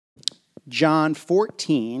John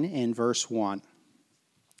 14 and verse 1.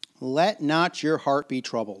 Let not your heart be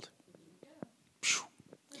troubled.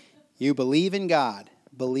 You believe in God,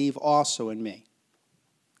 believe also in me.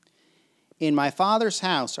 In my Father's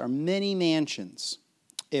house are many mansions.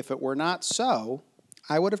 If it were not so,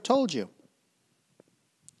 I would have told you.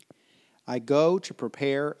 I go to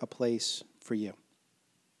prepare a place for you.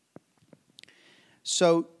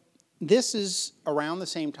 So this is around the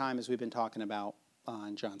same time as we've been talking about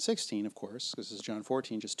in John 16, of course, because this is John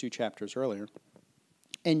 14, just 2 chapters earlier.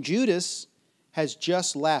 And Judas has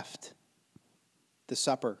just left the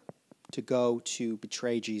supper to go to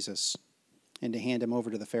betray Jesus and to hand him over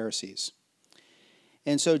to the Pharisees.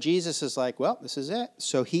 And so Jesus is like, well, this is it.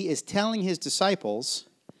 So he is telling his disciples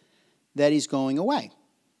that he's going away.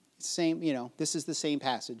 Same, this is the same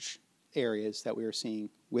passage areas that we were seeing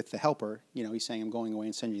with the helper. He's saying, I'm going away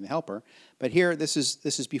and sending you the helper. But here, this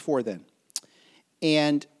is before then.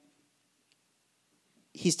 And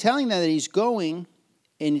he's telling them that he's going,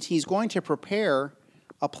 and he's going to prepare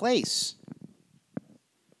a place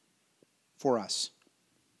for us.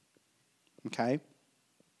 Okay?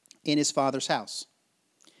 In his Father's house.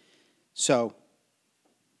 So,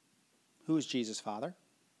 who is Jesus' Father?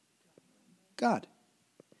 God.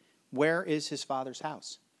 Where is his Father's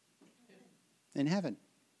house? In heaven.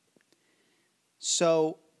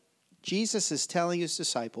 So, Jesus is telling his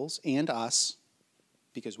disciples and us,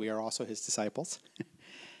 because we are also his disciples,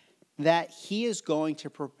 that he is going to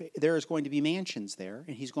prepare, there is going to be mansions there,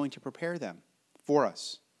 and he's going to prepare them for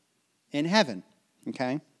us in heaven.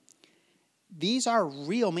 Okay? These are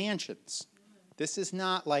real mansions. This is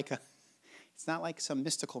not like it's not like some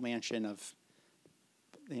mystical mansion of,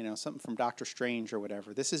 something from Doctor Strange or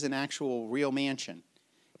whatever. This is an actual real mansion.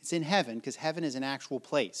 It's in heaven because heaven is an actual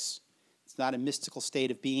place. It's not a mystical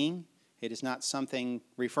state of being. It is not something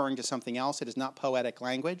referring to something else. It is not poetic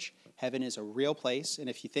language. Heaven is a real place. And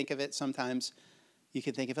if you think of it, sometimes you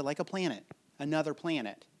can think of it like a planet, another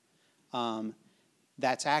planet.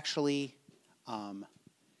 That's actually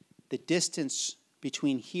the distance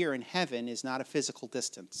between here and heaven is not a physical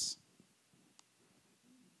distance.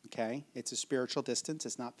 Okay? It's a spiritual distance.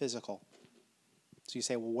 It's not physical. So you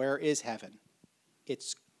say, well, where is heaven?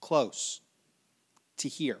 It's close to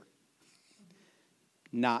here.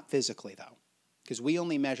 Not physically, though. Because we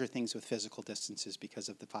only measure things with physical distances because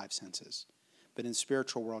of the 5 senses. But in the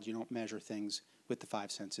spiritual world, you don't measure things with the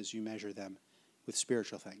 5 senses. You measure them with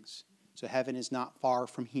spiritual things. So heaven is not far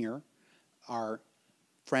from here. Our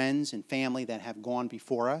friends and family that have gone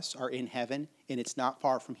before us are in heaven, and it's not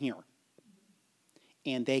far from here.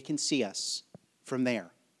 And they can see us from there.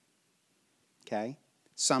 Okay?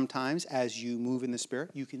 Sometimes, as you move in the Spirit,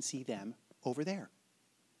 you can see them over there.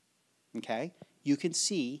 Okay? You can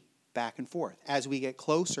see back and forth. As we get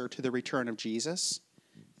closer to the return of Jesus,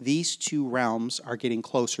 these two realms are getting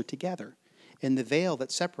closer together. And the veil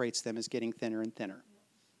that separates them is getting thinner and thinner.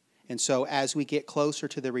 And so as we get closer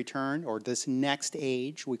to the return, or this next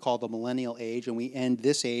age, we call the millennial age, and we end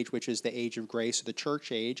this age, which is the age of grace, or the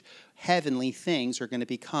church age, heavenly things are going to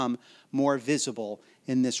become more visible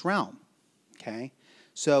in this realm. Okay?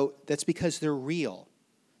 So that's because they're real.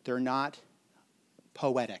 They're not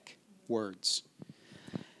poetic words.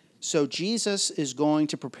 So Jesus is going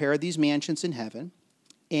to prepare these mansions in heaven,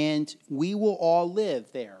 and we will all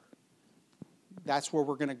live there. That's where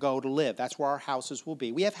we're going to go to live. That's where our houses will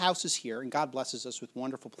be. We have houses here, and God blesses us with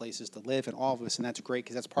wonderful places to live and all of us, and that's great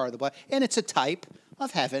because that's part of the blessing. And it's a type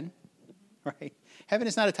of heaven, right? Heaven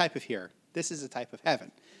is not a type of here. This is a type of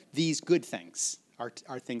heaven. These good things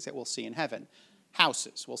are things that we'll see in heaven.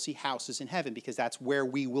 Houses. We'll see houses in heaven because that's where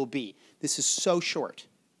we will be. This is so short.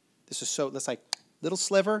 That's like little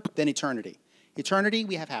sliver, then eternity. Eternity,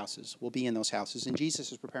 we have houses. We'll be in those houses, and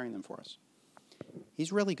Jesus is preparing them for us.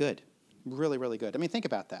 He's really good. Really, really good. I mean, think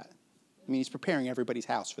about that. I mean, he's preparing everybody's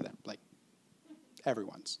house for them, like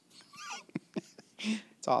everyone's.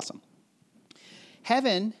 It's awesome.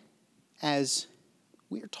 Heaven, as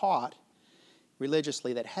we are taught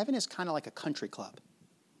religiously, that heaven is kind of like a country club.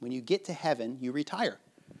 When you get to heaven, you retire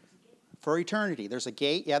for eternity. There's a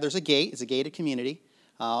gate. Yeah, there's a gate. It's a gated community.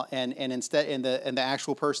 And the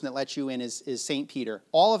actual person that lets you in is St. Peter.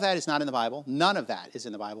 All of that is not in the Bible. None of that is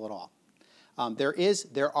in the Bible at all.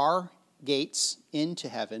 There are gates into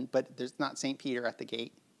heaven, but there's not St. Peter at the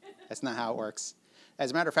gate. That's not how it works.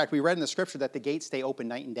 As a matter of fact, we read in the scripture that the gates stay open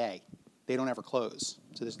night and day. They don't ever close.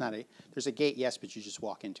 So there's a gate, yes, but you just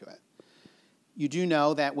walk into it. You do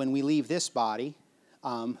know that when we leave this body,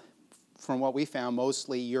 from what we found,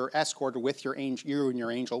 mostly you're escorted with your angel. You and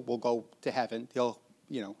your angel will go to heaven. He'll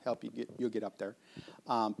help you. You'll get up there.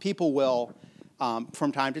 People will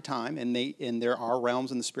from time to time, and there are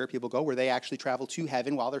realms in the spirit people go where they actually travel to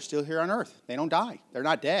heaven while they're still here on earth. They don't die. They're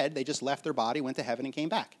not dead. They just left their body, went to heaven, and came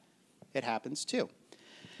back. It happens too.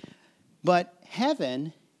 But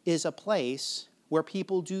heaven is a place where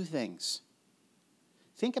people do things.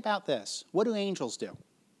 Think about this. What do angels do?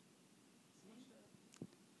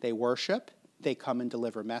 They worship. They come and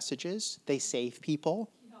deliver messages. They save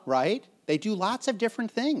people, right? They do lots of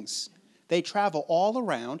different things. They travel all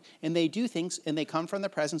around, and they do things, and they come from the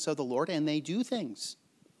presence of the Lord, and they do things.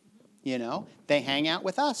 You know, they hang out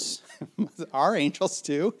with us. Our angels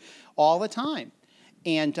do all the time.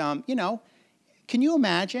 And, you know, can you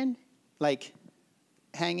imagine, like,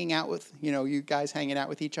 hanging out with, you know, you guys hanging out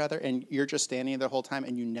with each other, and you're just standing there the whole time,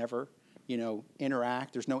 and you never, you know,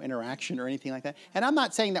 interact. There's no interaction or anything like that. And I'm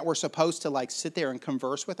not saying that we're supposed to, like, sit there and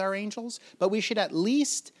converse with our angels, but we should at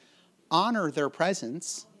least honor their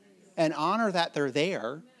presence and honor that they're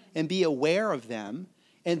there and be aware of them.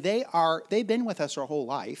 And they've been with us our whole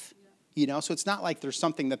life, you know, so it's not like there's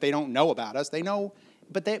something that they don't know about us. They know,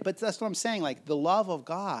 but that's what I'm saying. Like, the love of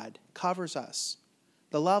God covers us.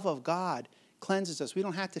 The love of God cleanses us. We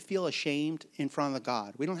don't have to feel ashamed in front of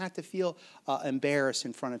God. We don't have to feel embarrassed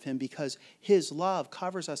in front of him, because his love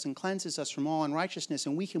covers us and cleanses us from all unrighteousness,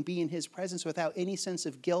 and we can be in his presence without any sense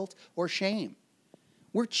of guilt or shame.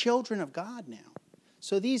 We're children of God now.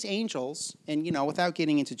 So these angels, and, you know, without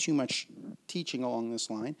getting into too much teaching along this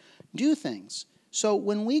line, do things. So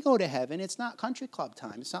when we go to heaven, it's not country club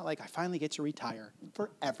time. It's not like I finally get to retire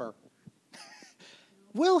forever.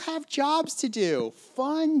 We'll have jobs to do,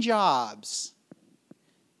 fun jobs.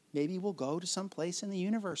 Maybe we'll go to some place in the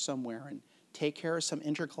universe somewhere and take care of some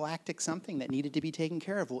intergalactic something that needed to be taken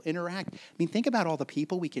care of. We'll interact. I mean, think about all the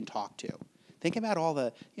people we can talk to. Think about all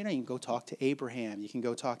the, you know, you can go talk to Abraham. You can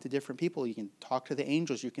go talk to different people. You can talk to the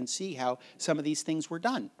angels. You can see how some of these things were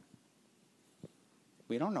done.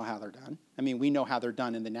 We don't know how they're done. I mean, we know how they're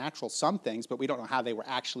done in the natural, some things, but we don't know how they were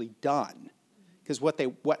actually done. Because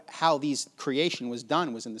how these creation was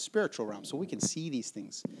done was in the spiritual realm. So we can see these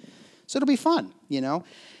things. So it'll be fun, you know.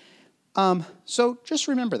 So just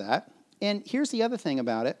remember that. And here's the other thing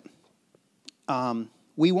about it.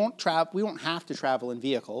 We won't have to travel in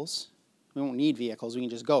vehicles. We won't need vehicles. We can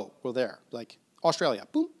just go. We're there. Like Australia,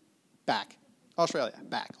 boom, back. Australia,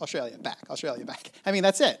 back. Australia, back. Australia, back. I mean,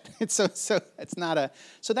 that's it. So that's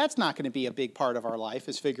not going to be a big part of our life,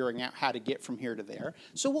 is figuring out how to get from here to there.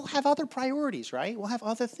 So we'll have other priorities, right? We'll have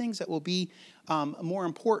other things that will be more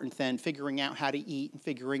important than figuring out how to eat and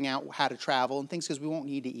figuring out how to travel and things, because we won't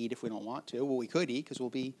need to eat if we don't want to. Well, we could eat because we'll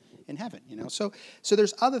be in heaven, you know. So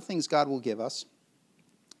there's other things God will give us.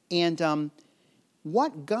 And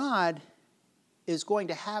what God is going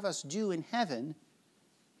to have us do in heaven,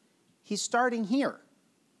 he's starting here.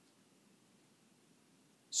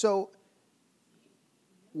 So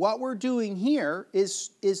what we're doing here is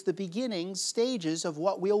the beginning stages of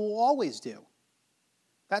what we will always do.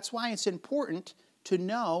 That's why it's important to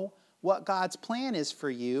know what God's plan is for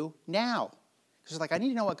you now. Because it's like, I need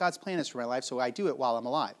to know what God's plan is for my life, so I do it while I'm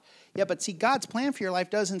alive. Yeah, but see, God's plan for your life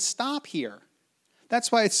doesn't stop here.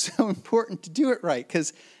 That's why it's so important to do it right,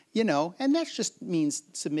 because, you know, and that just means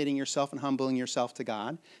submitting yourself and humbling yourself to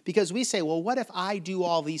God. Because we say, well, what if I do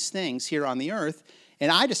all these things here on the earth,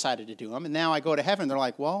 and I decided to do them, and now I go to heaven? They're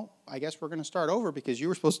like, well, I guess we're going to start over because you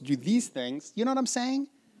were supposed to do these things. You know what I'm saying?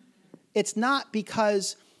 It's not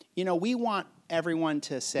because, you know, we want everyone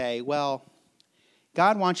to say, well,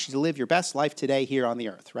 God wants you to live your best life today here on the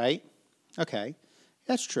earth, right? Okay,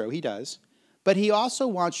 that's true, he does. But he also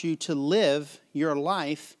wants you to live your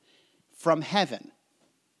life from heaven.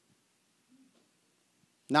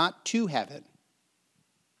 Not to heaven,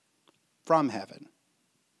 from heaven.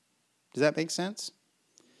 Does that make sense?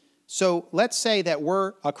 So let's say that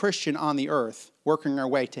we're a Christian on the earth working our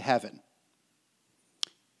way to heaven.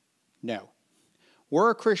 No.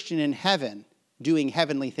 We're a Christian in heaven doing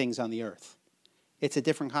heavenly things on the earth. It's a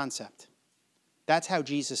different concept. That's how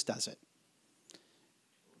Jesus does it.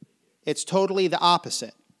 It's totally the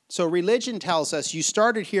opposite. So religion tells us you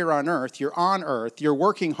started here on earth, you're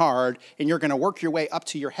working hard, and you're going to work your way up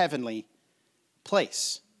to your heavenly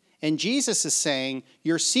place. And Jesus is saying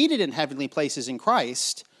you're seated in heavenly places in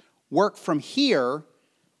Christ, work from here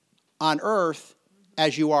on earth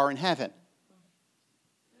as you are in heaven.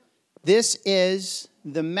 This is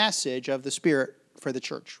the message of the Spirit for the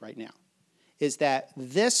church right now, is that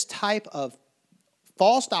this type of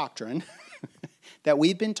false doctrine that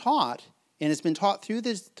we've been taught, and has been taught through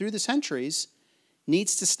the centuries,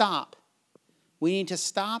 needs to stop. We need to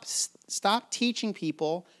stop teaching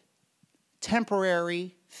people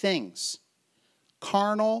temporary things.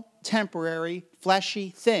 carnal, temporary, fleshy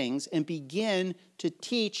things and begin to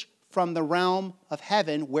teach from the realm of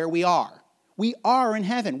heaven where we are. We are in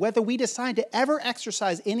heaven. Whether we decide to ever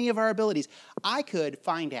exercise any of our abilities, I could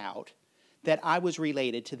find out that I was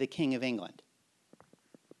related to the King of England.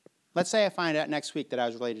 Let's say I find out next week that I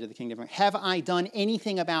was related to the King of England. Have I done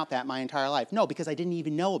anything about that my entire life? No, because I didn't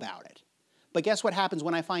even know about it. But guess what happens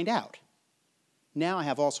when I find out? Now I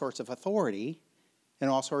have all sorts of authority and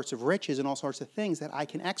all sorts of riches and all sorts of things that I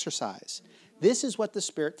can exercise. This is what the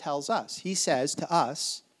Spirit tells us. He says to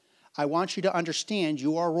us, I want you to understand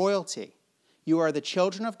you are royalty. You are the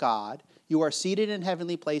children of God. You are seated in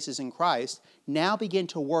heavenly places in Christ. Now begin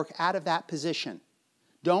to work out of that position.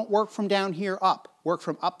 Don't work from down here up. Work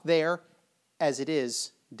from up there as it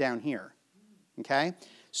is down here. Okay?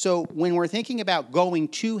 So when we're thinking about going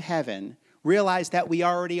to heaven, realize that we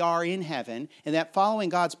already are in heaven and that following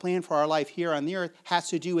God's plan for our life here on the earth has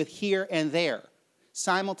to do with here and there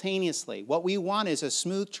simultaneously. What we want is a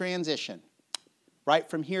smooth transition, right,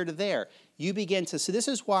 from here to there. You begin to, so this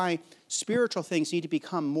is why spiritual things need to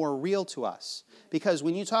become more real to us. Because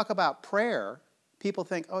when you talk about prayer, people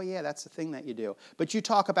think, oh yeah, that's the thing that you do. But you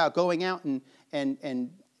talk about going out and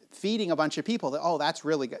feeding a bunch of people, oh, that's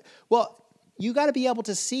really good. Well, you got to be able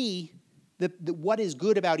to see what is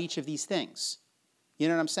good about each of these things. You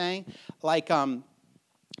know what I'm saying? Like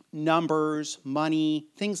numbers, money,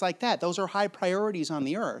 things like that. Those are high priorities on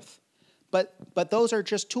the earth. But those are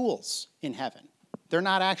just tools in heaven. They're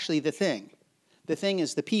not actually the thing. The thing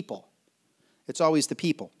is the people. It's always the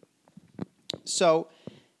people. So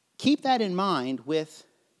keep that in mind with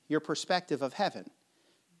your perspective of heaven.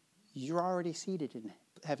 You're already seated in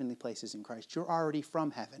heavenly places in Christ. You're already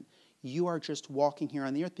from heaven. You are just walking here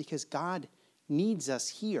on the earth because God needs us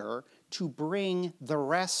here to bring the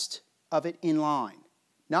rest of it in line.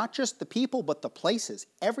 Not just the people, but the places.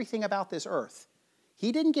 Everything about this earth.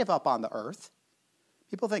 He didn't give up on the earth.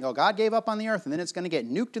 People think, oh, God gave up on the earth and then it's going to get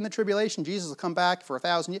nuked in the tribulation. Jesus will come back for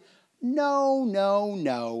 1,000 years. No, no,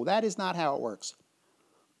 no. That is not how it works.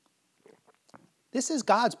 This is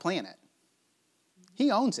God's planet.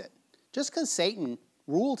 He owns it. Just because Satan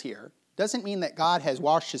ruled here doesn't mean that God has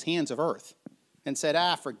washed his hands of earth and said,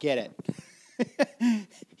 forget it.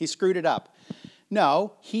 He screwed it up.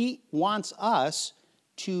 No, he wants us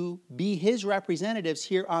to be his representatives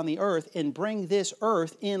here on the earth and bring this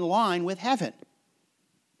earth in line with heaven.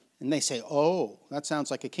 And they say, oh, that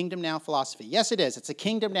sounds like a kingdom now philosophy. Yes, it is. It's a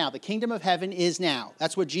kingdom now. The kingdom of heaven is now.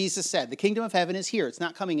 That's what Jesus said. The kingdom of heaven is here. It's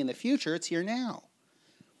not coming in the future. It's here now.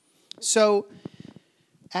 So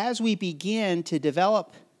as we begin to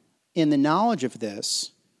develop in the knowledge of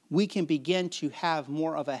this, we can begin to have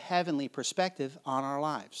more of a heavenly perspective on our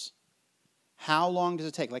lives. How long does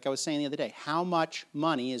it take? Like I was saying the other day, how much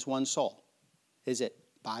money is one soul? Is it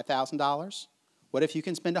 $5,000? What if you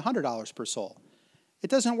can spend $100 per soul? It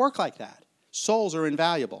doesn't work like that. Souls are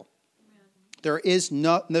invaluable. There's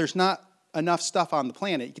not enough stuff on the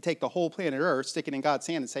planet. You could take the whole planet Earth, stick it in God's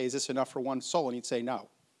hand and say, is this enough for one soul? And he'd say no.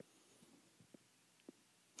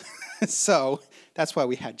 So that's why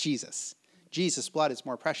we had Jesus. Jesus' blood is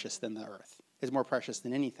more precious than the earth. It's more precious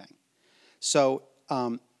than anything. So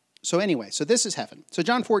anyway, so this is heaven. So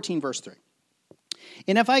John 14, verse 3.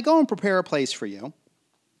 And if I go and prepare a place for you,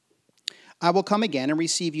 I will come again and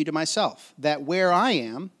receive you to myself, that where I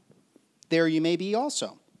am, there you may be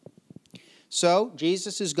also. So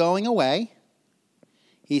Jesus is going away.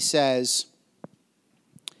 He says,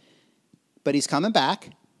 but he's coming back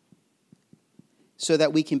so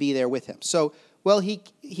that we can be there with him. So, well, he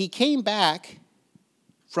came back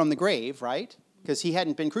from the grave, right? Because he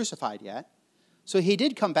hadn't been crucified yet. So he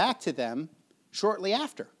did come back to them shortly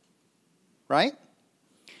after, right?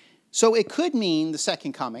 So it could mean the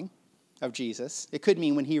second coming of Jesus. It could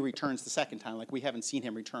mean when he returns the second time, like we haven't seen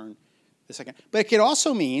him return the second. But it could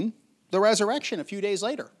also mean the resurrection a few days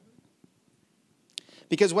later.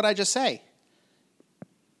 Because what I just say,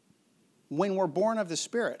 when we're born of the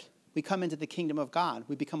Spirit, we come into the kingdom of God.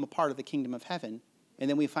 We become a part of the kingdom of heaven. And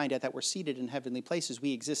then we find out that we're seated in heavenly places.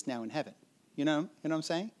 We exist now in heaven. You know what I'm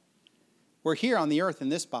saying? We're here on the earth in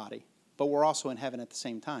this body, but we're also in heaven at the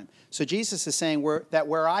same time. So Jesus is saying that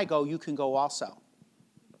where I go, you can go also.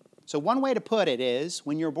 So one way to put it is,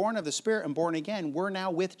 when you're born of the Spirit and born again, we're now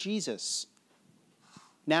with Jesus.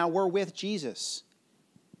 Now we're with Jesus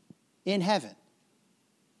in heaven.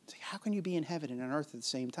 It's like, how can you be in heaven and on earth at the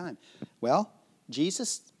same time? Well,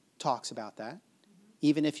 Jesus talks about that.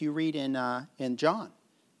 Even if you read in John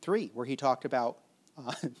 3, where he talked about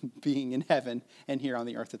being in heaven and here on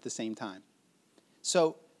the earth at the same time.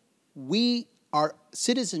 So our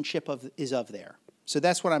citizenship is of there. So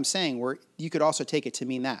that's what I'm saying, where you could also take it to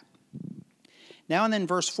mean that. Now and then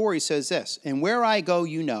verse 4, he says this, and where I go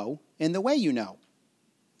you know, and the way you know.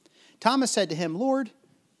 Thomas said to him, Lord,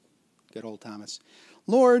 good old Thomas,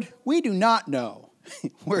 Lord, we do not know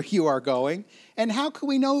where you are going, and how can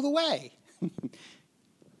we know the way?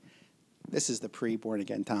 This is the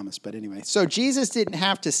pre-born-again Thomas, but anyway. So Jesus didn't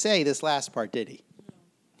have to say this last part, did he?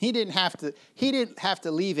 He didn't have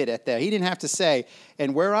to leave it at that. He didn't have to say,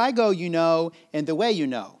 and where I go you know, and the way you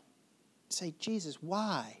know. Say, Jesus,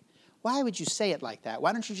 why? Why would you say it like that?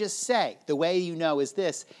 Why don't you just say, the way you know is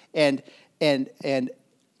this, and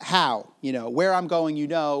how? You know, where I'm going you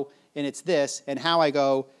know, and it's this, and how I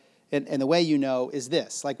go, and the way you know is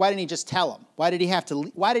this. Like, why didn't he just tell him? Why did he have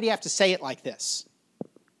to say it like this?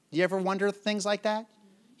 Do you ever wonder things like that?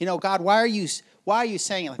 You know, God, why are you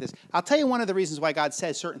saying it like this? I'll tell you one of the reasons why God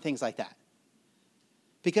says certain things like that.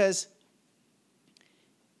 Because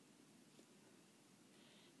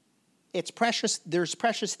it's precious, there's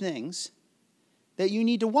precious things that you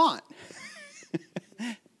need to want.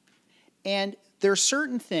 And there's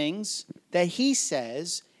certain things that he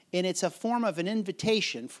says, and it's a form of an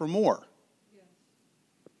invitation for more. Yes.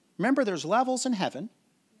 Remember, there's levels in heaven.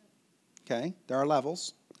 Okay, there are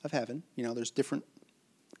levels of heaven. You know, there's different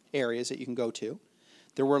areas that you can go to.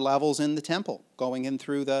 There were levels in the temple, going in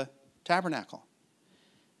through the tabernacle.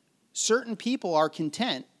 Certain people are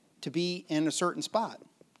content to be in a certain spot.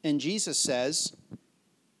 And Jesus says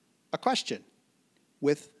a question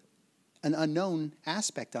with an unknown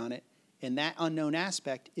aspect on it. And that unknown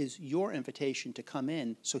aspect is your invitation to come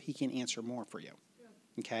in so he can answer more for you.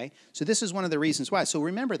 Okay? So this is one of the reasons why. So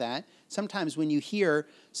remember that. Sometimes when you hear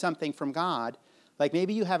something from God, like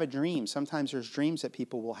maybe you have a dream. Sometimes there's dreams that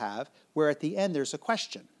people will have where at the end there's a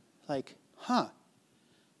question. Like,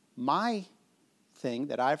 my thing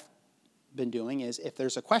that I've been doing is if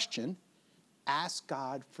there's a question, ask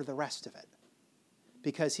God for the rest of it.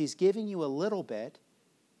 Because he's giving you a little bit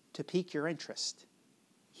to pique your interest.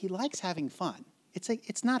 He likes having fun.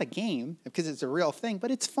 It's not a game because it's a real thing,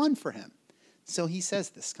 but it's fun for him. So he says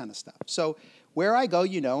this kind of stuff. So where I go,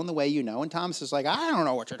 you know, and the way you know. And Thomas is like, I don't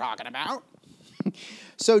know what you're talking about.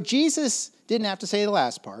 So Jesus didn't have to say the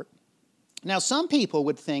last part. Now, some people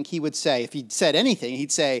would think he would say, if he'd said anything,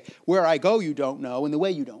 he'd say, where I go, you don't know, and the way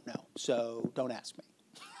you don't know. So don't ask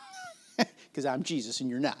me. Because I'm Jesus and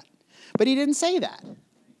you're not. But he didn't say that.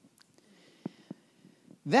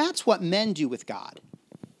 That's what men do with God.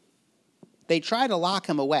 They try to lock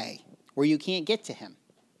him away where you can't get to him.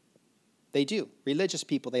 They do. Religious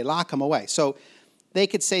people, they lock him away. So they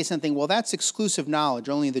could say something, well, that's exclusive knowledge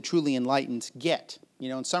only the truly enlightened get. You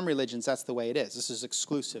know, in some religions, that's the way it is. This is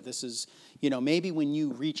exclusive. This is, you know, maybe when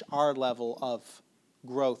you reach our level of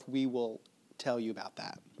growth, we will tell you about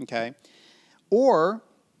that, okay? Or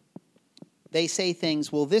they say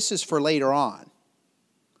things, well, this is for later on.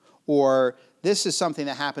 Or this is something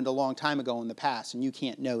that happened a long time ago in the past, and you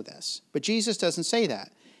can't know this. But Jesus doesn't say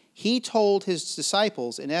that. He told his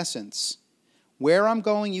disciples, in essence, where I'm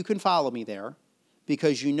going, you can follow me there,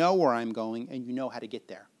 because you know where I'm going and you know how to get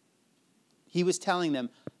there. He was telling them,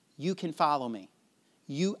 you can follow me.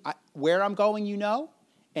 Where I'm going, you know,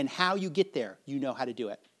 and how you get there, you know how to do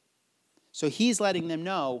it. So he's letting them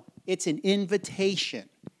know it's an invitation.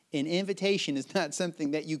 An invitation is not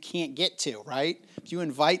something that you can't get to, right? If you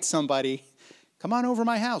invite somebody, come on over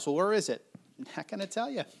my house. Well, where is it? I'm not going to tell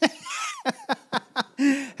you.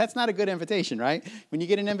 That's not a good invitation, right? When you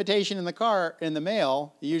get an invitation in the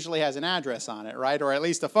mail, it usually has an address on it, right? Or at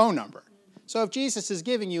least a phone number. So if Jesus is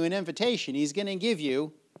giving you an invitation, he's going to give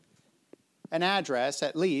you an address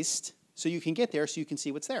at least so you can get there so you can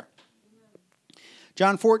see what's there.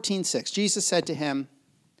 John 14:6, Jesus said to him,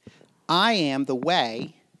 I am the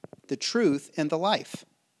way, the truth, and the life.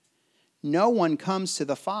 No one comes to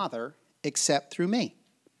the Father except through me.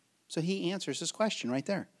 So he answers this question right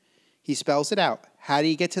there. He spells it out. How do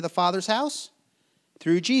you get to the Father's house?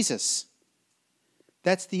 Through Jesus.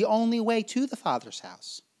 That's the only way to the Father's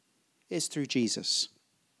house, is through Jesus.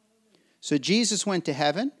 So Jesus went to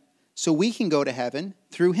heaven, so we can go to heaven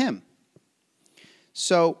through him.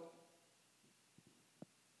 So,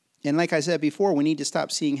 and like I said before, we need to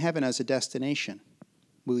stop seeing heaven as a destination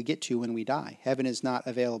we get to when we die. Heaven is not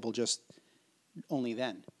available just only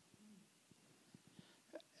then.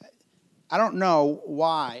 I don't know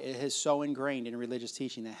why it is so ingrained in religious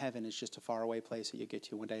teaching that heaven is just a faraway place that you get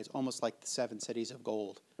to one day. It's almost like the 7 cities of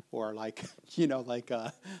gold, or like,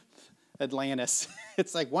 Atlantis.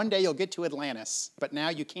 It's like one day you'll get to Atlantis, but now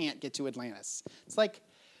you can't get to Atlantis. It's like,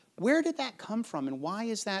 where did that come from, and why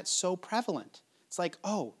is that so prevalent? It's like,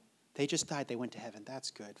 oh, they just died, they went to heaven. That's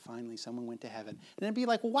good. Finally, someone went to heaven. And it'd be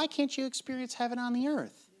like, well, why can't you experience heaven on the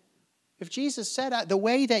earth? If Jesus said the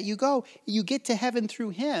way that you go, you get to heaven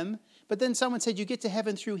through him, but then someone said you get to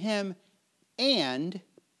heaven through him and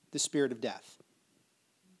the spirit of death.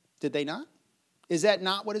 Did they not? Is that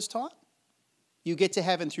not what is taught? You get to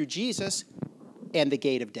heaven through Jesus and the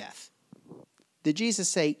gate of death. Did Jesus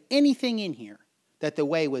say anything in here that the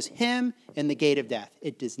way was him and the gate of death?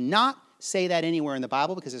 It does not say that anywhere in the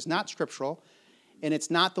Bible because it's not scriptural, and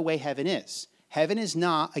it's not the way heaven is. Heaven is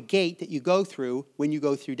not a gate that you go through when you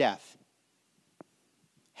go through death.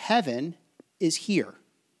 Heaven is here.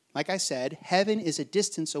 Like I said, heaven is a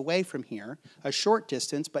distance away from here, a short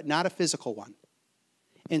distance, but not a physical one.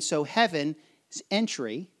 And so heaven's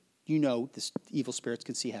entry, you know, the evil spirits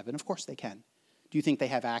can see heaven. Of course they can. Do you think they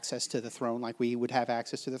have access to the throne like we would have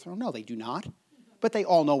access to the throne? No, they do not. But they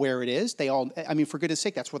all know where it is. They all, I mean, for goodness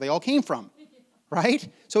sake, that's where they all came from, right?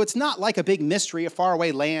 So it's not like a big mystery, a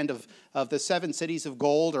faraway land of the 7 cities of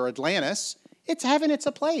gold or Atlantis. It's heaven, it's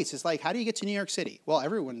a place. It's like, how do you get to New York City? Well,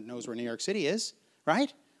 everyone knows where New York City is,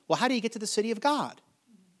 right? Well, how do you get to the city of God?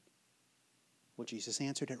 Well, Jesus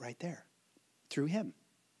answered it right there, through him.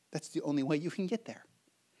 That's the only way you can get there.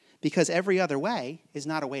 Because every other way is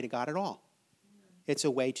not a way to God at all. It's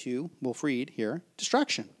a way to, we'll read here,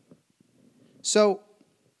 destruction. So,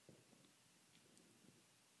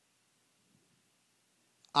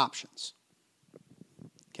 options.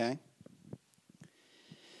 Okay?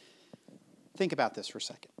 Think about this for a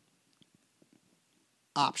second.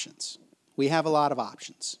 Options. We have a lot of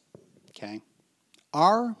options. Okay?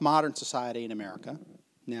 Our modern society in America,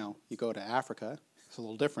 now you go to Africa, it's a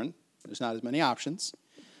little different. There's not as many options.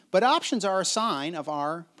 But options are a sign of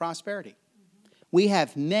our prosperity. We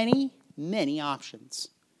have many, many options.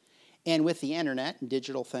 And with the internet and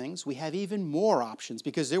digital things, we have even more options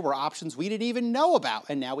because there were options we didn't even know about.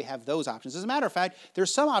 And now we have those options. As a matter of fact,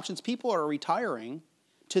 there's some options. People are retiring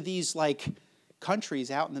to these like countries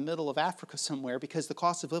out in the middle of Africa somewhere because the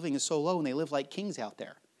cost of living is so low and they live like kings out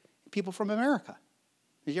there. People from America.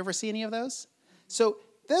 Did you ever see any of those? So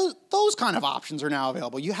those kind of options are now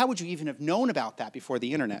available. How would you even have known about that before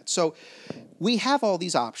the internet? So we have all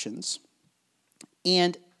these options.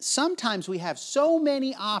 And sometimes we have so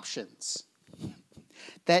many options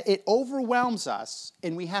that it overwhelms us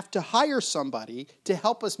and we have to hire somebody to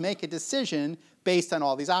help us make a decision based on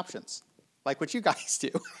all these options, like what you guys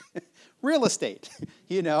do. Real estate.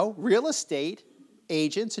 You know, real estate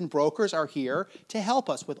agents and brokers are here to help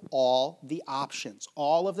us with all the options,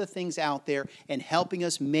 all of the things out there, and helping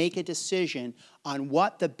us make a decision on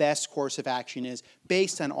what the best course of action is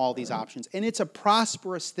based on all these options. And it's a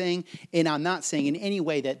prosperous thing, and I'm not saying in any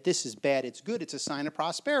way that this is bad, it's good, it's a sign of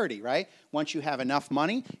prosperity, right? Once you have enough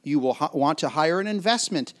money, you will want to hire an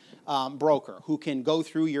investment broker who can go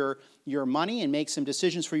through your money and make some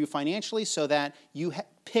decisions for you financially so that you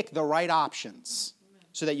pick the right options,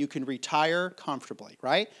 so that you can retire comfortably,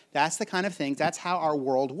 right? That's the kind of thing, that's how our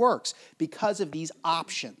world works, because of these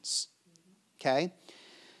options, okay?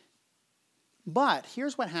 But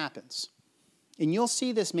here's what happens, and you'll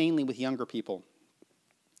see this mainly with younger people.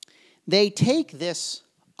 They take this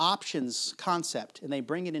options concept and they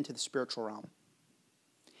bring it into the spiritual realm.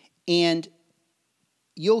 And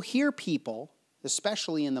you'll hear people,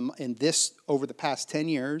 especially in this over the past 10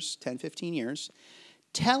 years, 10, 15 years,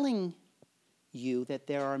 telling you that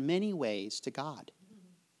there are many ways to God.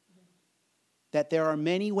 That there are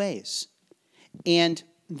many ways. And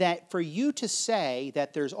that for you to say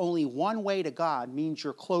that there's only one way to God means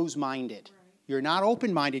you're closed-minded. Right. You're not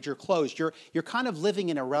open-minded, you're closed. You're kind of living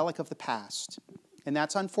in a relic of the past. And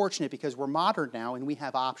that's unfortunate because we're modern now and we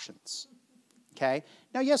have options. Okay?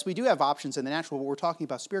 Now, yes, we do have options in the natural, but we're talking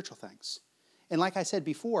about spiritual things. And like I said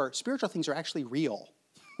before, spiritual things are actually real.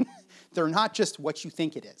 They're not just what you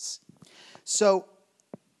think it is. So,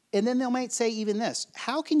 and then they might say even this,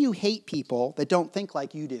 how can you hate people that don't think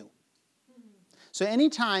like you do? So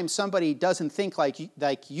anytime somebody doesn't think like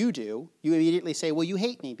you do, you immediately say, well, you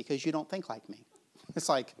hate me because you don't think like me. It's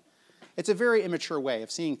like, it's a very immature way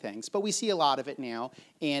of seeing things, but we see a lot of it now.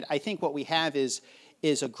 And I think what we have is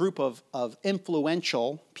a group of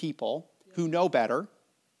influential people who know better,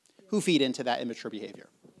 who feed into that immature behavior.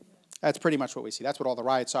 That's pretty much what we see. That's what all the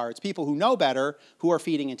riots are. It's people who know better who are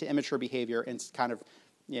feeding into immature behavior and kind of,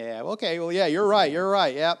 yeah, okay, well, yeah, you're right.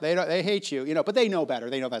 Yeah, they hate you, but they know better.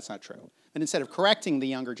 They know that's not true. And instead of correcting the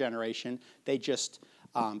younger generation, they just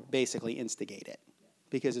basically instigate it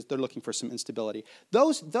because they're looking for some instability.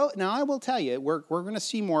 Now, I will tell you, we're going to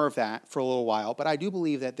see more of that for a little while, but I do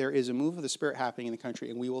believe that there is a move of the Spirit happening in the country,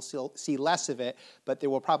 and we will still see less of it, but there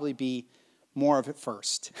will probably be more of it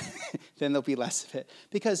first. Then there'll be less of it.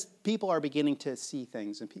 Because people are beginning to see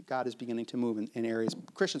things, and God is beginning to move in areas.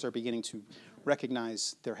 Christians are beginning to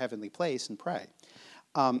recognize their heavenly place and pray.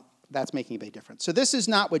 That's making a big difference. So this is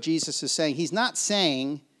not what Jesus is saying. He's not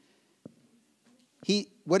saying,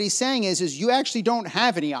 what he's saying is you actually don't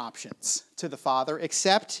have any options to the Father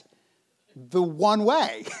except the one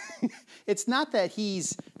way. It's not that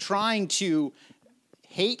he's trying to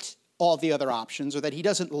hate all the other options or that he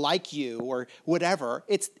doesn't like you or whatever.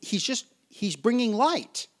 He's bringing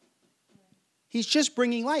light. He's just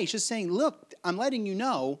bringing light. He's just saying, look, I'm letting you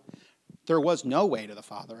know there was no way to the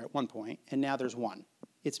Father at one point, and now there's one.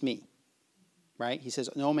 It's me, right? He says,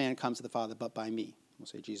 no man comes to the Father but by me. We'll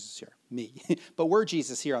say Jesus here, me. But we're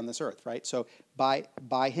Jesus here on this earth, right? So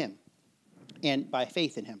by him and by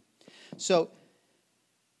faith in him. So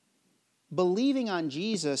believing on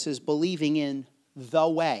Jesus is believing in the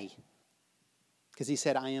way. Because he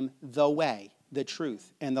said, I am the way, the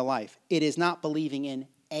truth, and the life. It is not believing in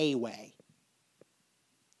a way.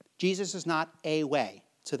 Jesus is not a way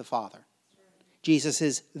to the Father. Jesus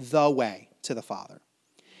is the way to the Father.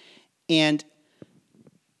 And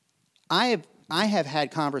I have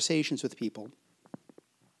had conversations with people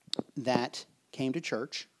that came to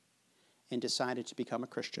church and decided to become a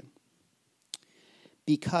Christian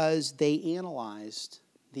because they analyzed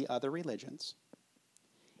the other religions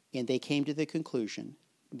and they came to the conclusion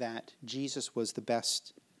that Jesus was the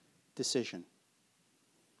best decision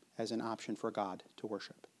as an option for God to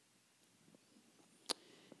worship.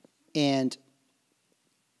 And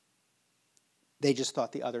they just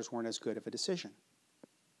thought the others weren't as good of a decision.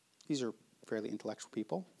 These are fairly intellectual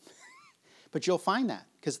people. But you'll find that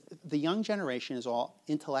because the young generation is all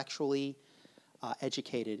intellectually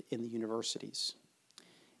educated in the universities.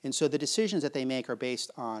 And so the decisions that they make are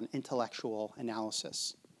based on intellectual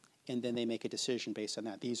analysis. And then they make a decision based on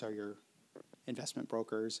that. These are your investment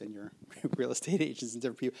brokers and your real estate agents and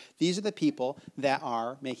different people. These are the people that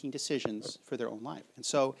are making decisions for their own life. And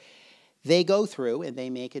so they go through and they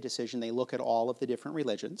make a decision. They look at all of the different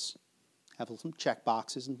religions, have some check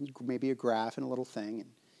boxes and maybe a graph and a little thing, and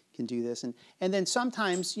can do this. And then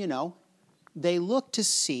sometimes, they look to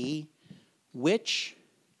see which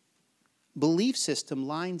belief system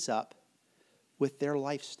lines up with their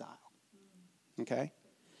lifestyle. Okay?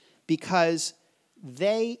 Because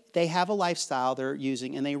they have a lifestyle they're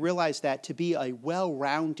using, and they realize that to be a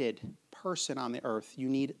well-rounded person on the earth, you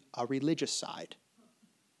need a religious side.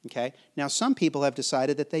 Okay? Now, some people have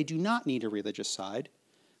decided that they do not need a religious side,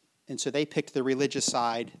 and so they picked the religious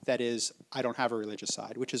side that is, I don't have a religious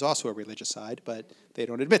side, which is also a religious side, but they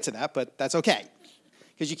don't admit to that, but that's okay.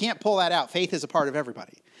 Because you can't pull that out. Faith is a part of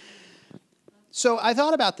everybody. So I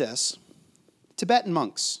thought about this. Tibetan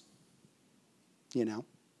monks,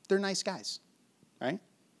 they're nice guys, right?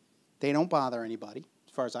 They don't bother anybody,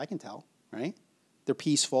 as far as I can tell, right? They're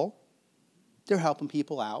peaceful. They're helping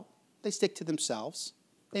people out. They stick to themselves.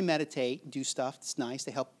 They meditate and do stuff that's nice.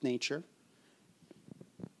 They help nature.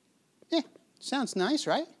 Yeah, sounds nice,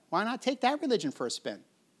 right? Why not take that religion for a spin?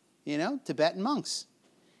 Tibetan monks.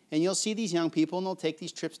 And you'll see these young people, and they'll take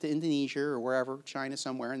these trips to Indonesia or wherever, China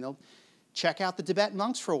somewhere, and they'll check out the Tibetan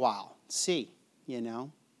monks for a while. See,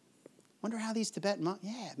 Wonder how these Tibetan monks,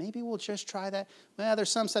 maybe we'll just try that. Well,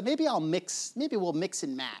 there's some stuff. Maybe we'll mix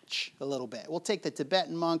and match a little bit. We'll take the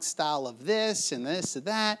Tibetan monk style of this and this and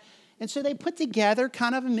that. And so they put together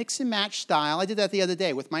kind of a mix and match style. I did that the other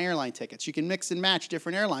day with my airline tickets. You can mix and match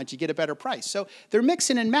different airlines. You get a better price. So they're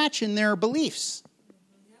mixing and matching their beliefs.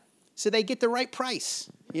 So they get the right price,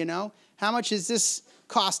 How much is this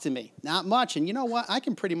costing me? Not much. And you know what? I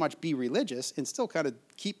can pretty much be religious and still kind of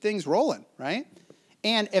keep things rolling, right?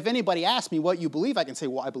 And if anybody asks me what you believe, I can say,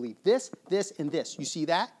 well, I believe this, this, and this. You see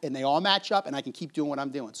that? And they all match up, and I can keep doing what I'm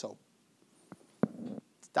doing. So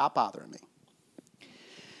stop bothering me.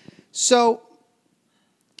 So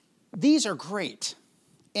these are great.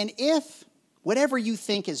 And if whatever you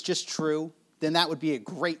think is just true, then that would be a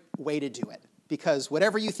great way to do it. Because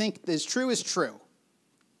whatever you think is true is true.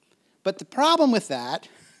 But the problem with that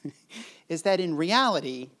is that in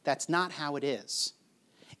reality, that's not how it is.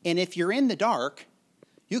 And if you're in the dark,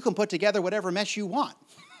 you can put together whatever mess you want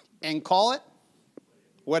and call it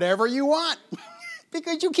whatever you want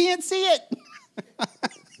because you can't see it.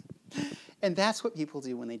 And that's what people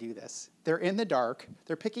do when they do this. They're in the dark.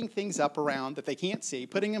 They're picking things up around that they can't see,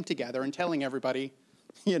 putting them together and telling everybody,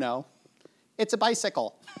 it's a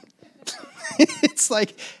bicycle. It's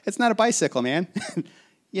like, it's not a bicycle, man.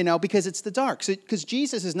 Because it's the dark. Because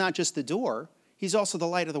Jesus is not just the door. He's also the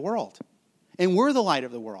light of the world. And we're the light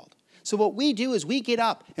of the world. So what we do is we get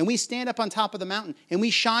up and we stand up on top of the mountain and we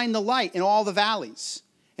shine the light in all the valleys.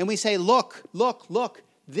 And we say, look, look, look,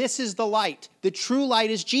 this is the light. The true light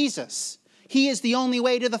is Jesus. He is the only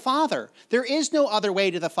way to the Father. There is no other way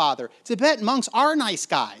to the Father. Tibetan monks are nice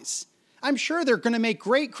guys. I'm sure they're going to make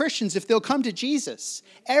great Christians if they'll come to Jesus.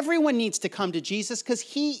 Everyone needs to come to Jesus because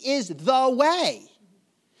he is the way.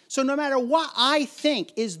 So no matter what I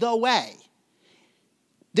think is the way,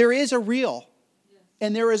 there is a real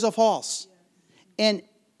and there is a false. And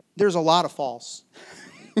there's a lot of false.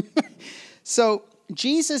 So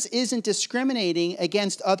Jesus isn't discriminating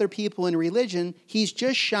against other people in religion. He's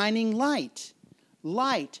just shining light.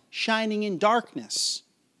 Light shining in darkness.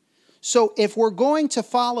 So if we're going to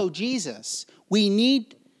follow Jesus, we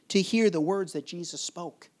need to hear the words that Jesus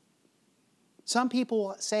spoke. Some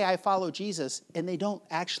people say, I follow Jesus, and they don't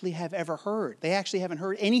actually have ever heard. They actually haven't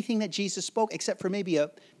heard anything that Jesus spoke, except for maybe a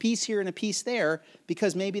piece here and a piece there,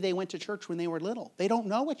 because maybe they went to church when they were little. They don't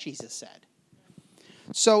know what Jesus said.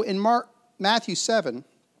 So in Matthew 7,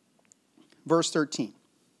 verse 13.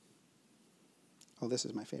 Oh, this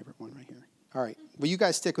is my favorite one right here. All right. Well, you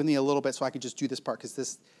guys stick with me a little bit so I can just do this part,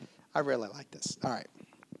 because I really like this. All right.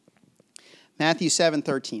 Matthew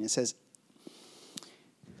 7:13. It says,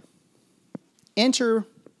 Enter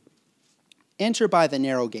by the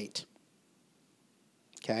narrow gate.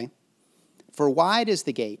 Okay? For wide is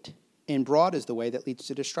the gate, and broad is the way that leads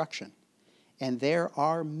to destruction. And there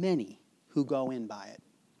are many who go in by it.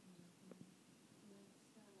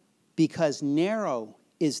 Because narrow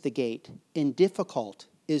is the gate, and difficult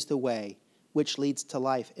is the way which leads to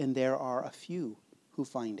life, and there are a few who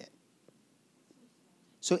find it.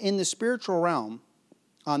 So in the spiritual realm,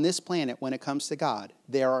 on this planet, when it comes to God,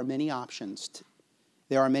 there are many options.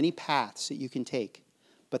 There are many paths that you can take.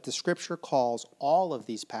 But the Scripture calls all of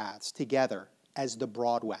these paths together as the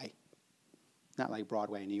broad way. Not like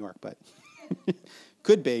Broadway in New York, but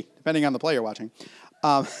could be, depending on the play you're watching.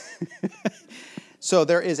 So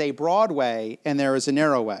there is a broad way and there is a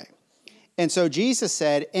narrow way. And so Jesus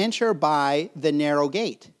said, enter by the narrow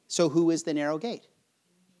gate. So who is the narrow gate?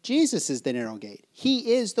 Jesus is the narrow gate.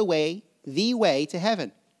 He is the way to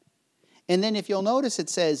heaven. And then if you'll notice, it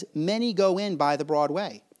says, many go in by the broad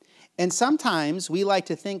way. And sometimes we like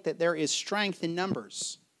to think that there is strength in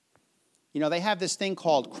numbers. You know, they have this thing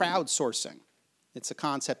called crowdsourcing. It's a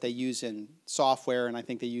concept they use in software, and I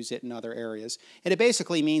think they use it in other areas. And it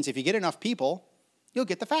basically means if you get enough people, you'll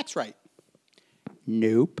get the facts right.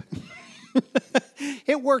 Nope.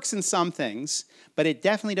 It works in some things, but it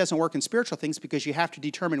definitely doesn't work in spiritual things because you have to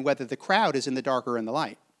determine whether the crowd is in the dark or in the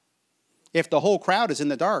light. If the whole crowd is in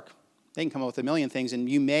the dark, they can come up with a million things, and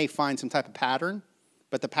you may find some type of pattern,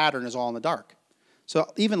 but the pattern is all in the dark. So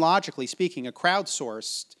even logically speaking, a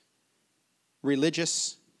crowdsourced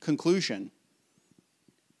religious conclusion,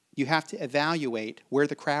 you have to evaluate where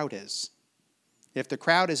the crowd is. If the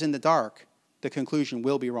crowd is in the dark, the conclusion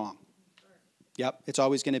will be wrong. Yep, it's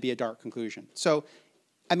always going to be a dark conclusion. So,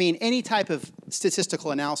 I mean, any type of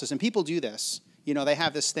statistical analysis, and people do this. You know, they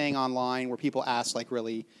have this thing online where people ask like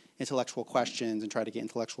really intellectual questions and try to get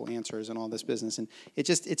intellectual answers and all this business. And it's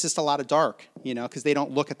just a lot of dark, you know, because they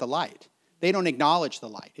don't look at the light. They don't acknowledge the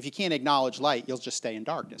light. If you can't acknowledge light, you'll just stay in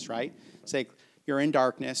darkness, right? Say you're in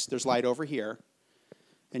darkness, there's light over here,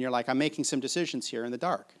 and you're like, I'm making some decisions here in the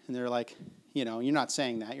dark. And they're like, you know, you're not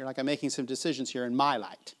saying that. You're like, I'm making some decisions here in my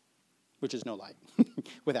light, which is no light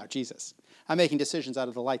without Jesus. I'm making decisions out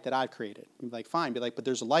of the light that I've created. You'd be like, fine. Be like, but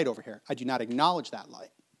there's a light over here. I do not acknowledge that light.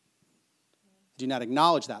 I do not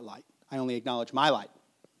acknowledge that light. I only acknowledge my light.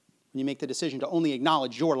 When you make the decision to only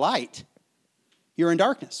acknowledge your light, you're in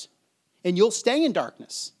darkness. And you'll stay in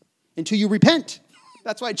darkness until you repent.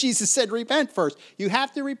 That's why Jesus said repent first. You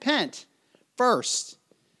have to repent first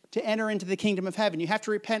to enter into the kingdom of heaven. You have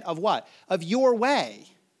to repent of what? Of your way.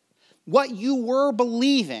 What you were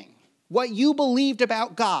believing, what you believed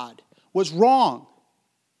about God was wrong.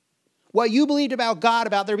 What you believed about God,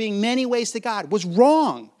 about there being many ways to God, was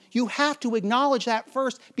wrong. You have to acknowledge that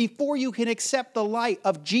first before you can accept the light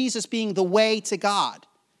of Jesus being the way to God.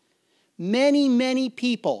 Many, many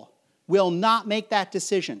people will not make that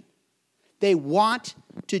decision. They want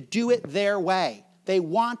to do it their way. They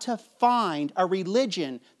want to find a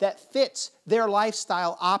religion that fits their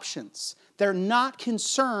lifestyle options. They're not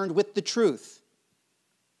concerned with the truth.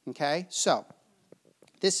 Okay? So,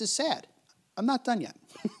 this is sad. I'm not done yet.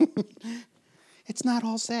 It's not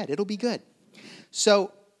all sad. It'll be good.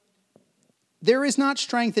 So, there is not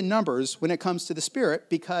strength in numbers when it comes to the Spirit,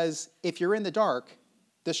 because if you're in the dark,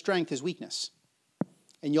 the strength is weakness.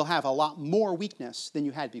 And you'll have a lot more weakness than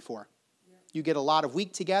you had before. You get a lot of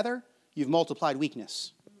weak together, you've multiplied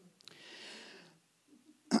weakness.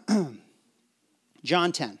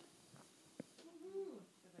 John 10.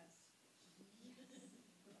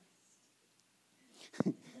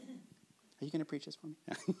 Are you going to preach this for me?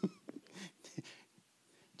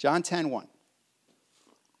 John 10:1.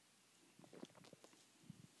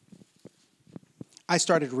 I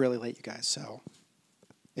started really late, you guys, so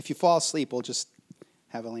if you fall asleep, we'll just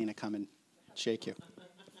have Elena come and shake you.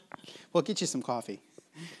 We'll get you some coffee.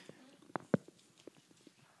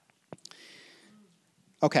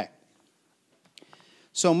 Okay.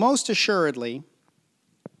 So most assuredly,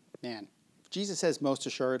 man, if Jesus says most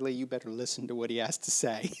assuredly, you better listen to what he has to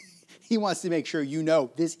say. He wants to make sure you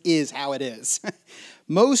know this is how it is.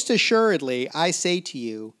 Most assuredly, I say to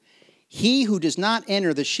you, he who does not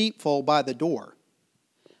enter the sheepfold by the door,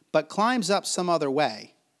 but climbs up some other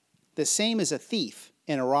way, the same is a thief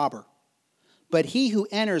and a robber. But he who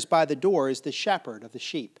enters by the door is the shepherd of the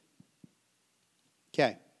sheep.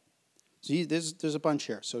 Okay. So there's a bunch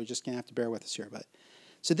here, so you're just going to have to bear with us here.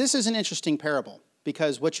 So this is an interesting parable,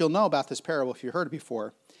 because what you'll know about this parable, if you've heard it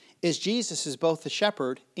before, is Jesus is both the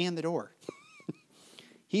shepherd and the door.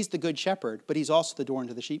 He's the good shepherd, but he's also the door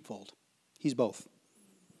into the sheepfold. He's both.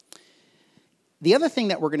 The other thing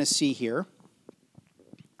that we're going to see here,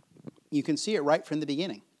 you can see it right from the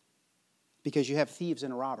beginning, because you have thieves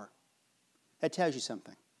and a robber. That tells you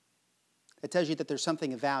something. It tells you that there's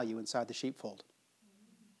something of value inside the sheepfold.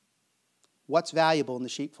 What's valuable in the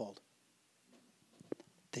sheepfold?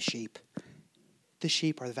 The sheep. The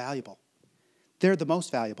sheep are valuable. They're the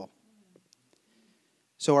most valuable.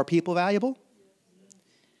 So are people valuable?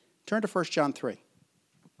 Turn to 1 John 3.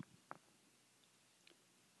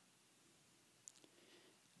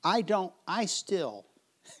 I still,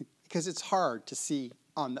 because it's hard to see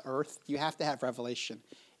on the earth, you have to have revelation.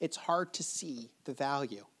 It's hard to see the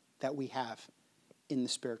value that we have in the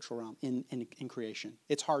spiritual realm, in creation.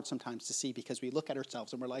 It's hard sometimes to see, because we look at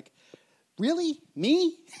ourselves and we're like, really?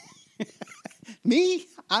 Me? Me?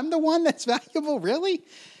 I'm the one that's valuable? Really?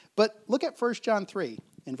 But look at 1 John 3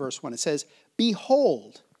 in verse 1. It says,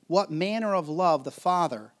 behold, what manner of love the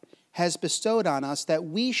Father has bestowed on us, that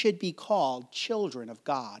we should be called children of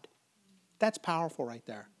God. That's powerful right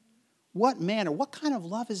there. What manner, what kind of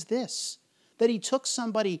love is this? That he took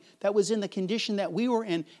somebody that was in the condition that we were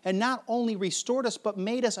in and not only restored us, but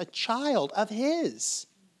made us a child of his.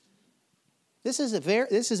 This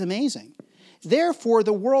is amazing. Therefore,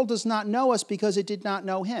 the world does not know us because it did not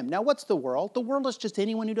know him. Now, what's the world? The world is just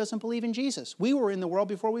anyone who doesn't believe in Jesus. We were in the world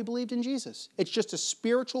before we believed in Jesus. It's just a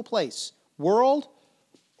spiritual place. World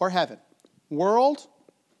or heaven. World,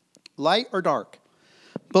 light or dark.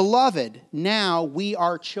 Beloved, now we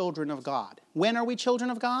are children of God. When are we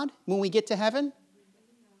children of God? When we get to heaven?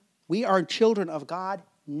 We are children of God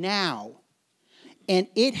now. And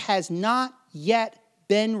it has not yet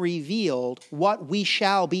been revealed what we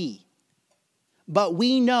shall be. But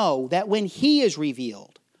we know that when he is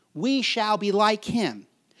revealed, we shall be like him,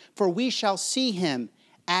 for we shall see him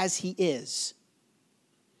as he is.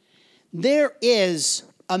 There is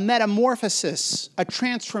a metamorphosis, a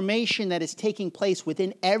transformation that is taking place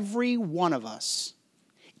within every one of us.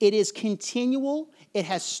 It is continual. It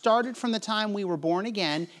has started from the time we were born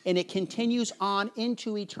again, and it continues on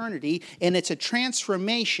into eternity, and it's a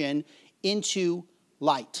transformation into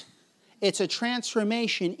light. It's a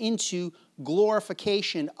transformation into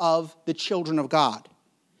glorification of the children of God.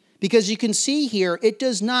 Because you can see here, it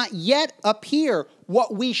does not yet appear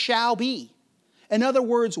what we shall be. In other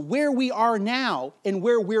words, where we are now and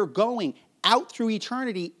where we're going out through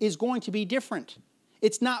eternity is going to be different.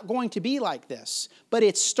 It's not going to be like this, but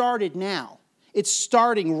it started now. It's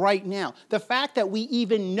starting right now. The fact that we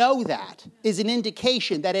even know that is an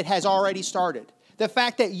indication that it has already started. The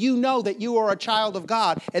fact that you know that you are a child of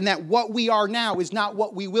God and that what we are now is not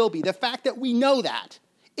what we will be. The fact that we know that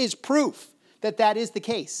is proof that that is the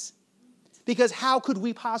case. Because how could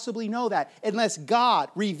we possibly know that unless God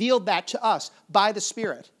revealed that to us by the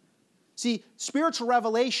Spirit? See, spiritual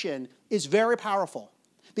revelation is very powerful,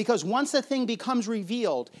 because once the thing becomes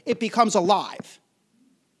revealed, it becomes alive.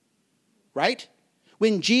 Right?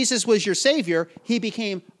 When Jesus was your Savior, he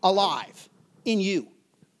became alive in you.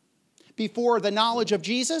 Before the knowledge of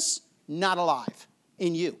Jesus, not alive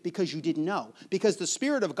in you, because you didn't know. Because the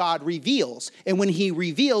Spirit of God reveals, and when he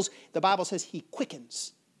reveals, the Bible says he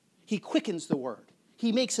quickens. He quickens the word.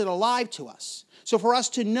 He makes it alive to us. So for us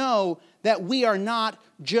to know that we are not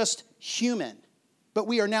just human, but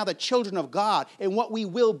we are now the children of God, and what we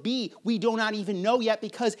will be, we do not even know yet,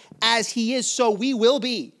 because as he is, so we will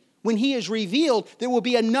be. When he is revealed, there will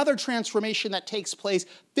be another transformation that takes place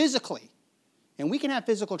physically. And we can have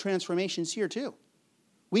physical transformations here too.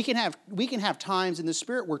 We can have times in the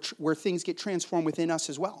Spirit where things get transformed within us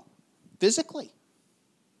as well. Physically.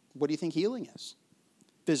 What do you think healing is?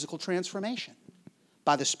 Physical transformation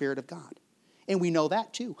by the Spirit of God. And we know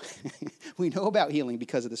that too. We know about healing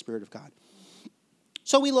because of the Spirit of God.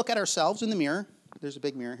 So we look at ourselves in the mirror. There's a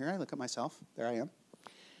big mirror here. I look at myself. There I am.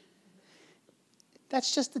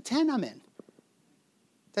 That's just the 10 I'm in.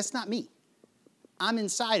 That's not me. I'm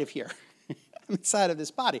inside of here. I'm inside of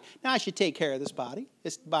this body. Now I should take care of this body.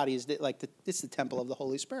 This body is like it's the temple of the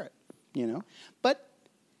Holy Spirit, you know. But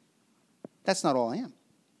that's not all I am.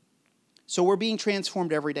 So we're being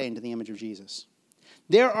transformed every day into the image of Jesus.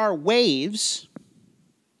 There are waves,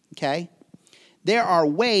 okay? There are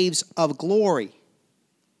waves of glory.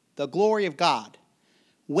 The glory of God.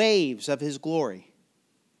 Waves of his glory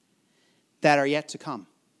that are yet to come.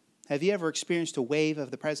 Have you ever experienced a wave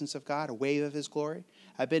of the presence of God, a wave of his glory?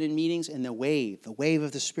 I've been in meetings and the wave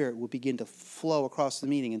of the Spirit will begin to flow across the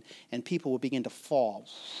meeting and people will begin to fall.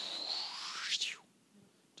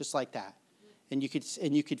 Just like that. And you could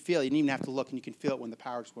feel it. You didn't even have to look, and you can feel it when the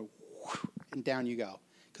power just went, and down you go.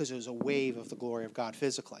 Because there's a wave of the glory of God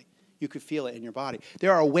physically. You could feel it in your body.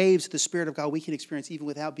 There are waves of the Spirit of God we can experience even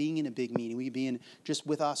without being in a big meeting. We can be in just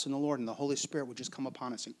with us and the Lord, and the Holy Spirit will just come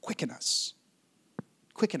upon us and quicken us.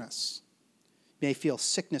 Quicken us. You may feel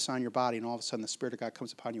sickness on your body, and all of a sudden the Spirit of God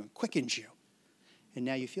comes upon you and quickens you. And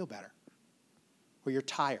now you feel better. Or you're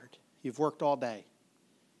tired. You've worked all day.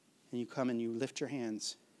 And you come and you lift your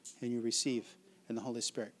hands and you receive, and the Holy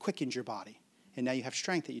Spirit quickens your body. And now you have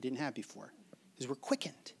strength that you didn't have before. Because we're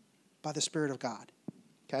quickened by the Spirit of God.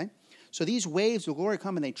 Okay? So these waves of glory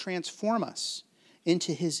come and they transform us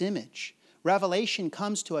into his image. Revelation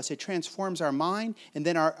comes to us, it transforms our mind, and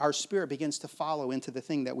then our spirit begins to follow into the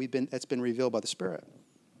thing that's been revealed by the Spirit.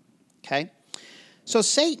 Okay? So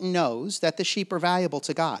Satan knows that the sheep are valuable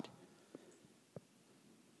to God.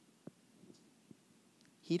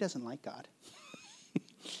 He doesn't like God.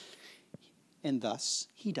 And thus,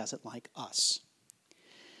 he doesn't like us.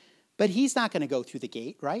 But he's not going to go through the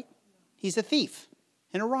gate, right? He's a thief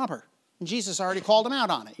and a robber. And Jesus already called him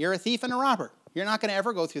out on it. You're a thief and a robber. You're not going to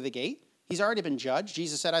ever go through the gate. He's already been judged.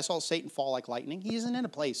 Jesus said, I saw Satan fall like lightning. He isn't in a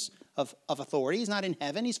place of authority. He's not in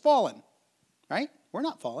heaven. He's fallen, right? We're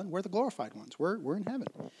not fallen. We're the glorified ones. We're in heaven.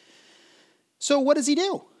 So what does he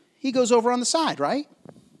do? He goes over on the side, right?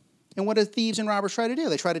 And what do thieves and robbers try to do?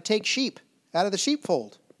 They try to take sheep out of the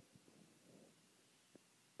sheepfold.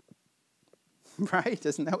 Right?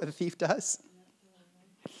 Isn't that what a thief does?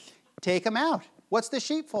 Take them out. What's the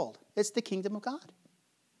sheepfold? It's the kingdom of God.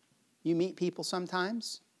 You meet people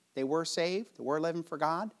sometimes. They were saved. They were living for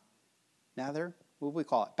God. Now they're, what do we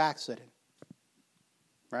call it? Backslidden.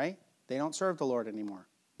 Right? They don't serve the Lord anymore.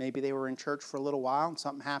 Maybe they were in church for a little while and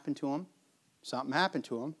something happened to them. Something happened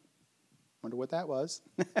to them. Wonder what that was.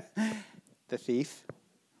 The thief.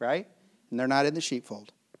 Right? And they're not in the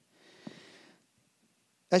sheepfold.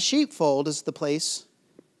 A sheepfold is the place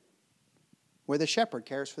where the shepherd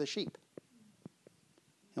cares for the sheep.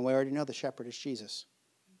 And we already know the shepherd is Jesus.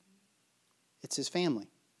 It's his family.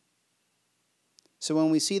 So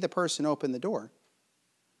when we see the person open the door,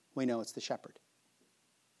 we know it's the shepherd.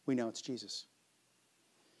 We know it's Jesus.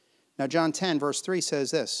 Now John 10 verse 3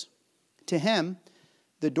 says this, to him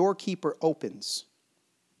the doorkeeper opens,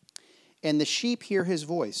 and the sheep hear his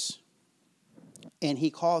voice, and he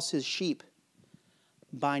calls his sheep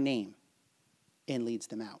by name and leads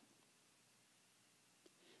them out.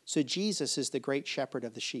 So Jesus is the great shepherd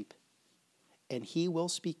of the sheep, and he will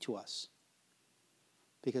speak to us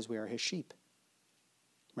because we are his sheep.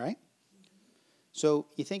 Right? So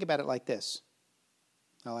you think about it like this.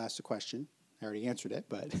 I'll ask the question. I already answered it,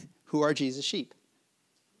 but who are Jesus' sheep?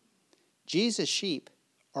 Jesus' sheep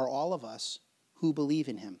are all of us who believe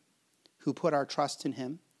in him, who put our trust in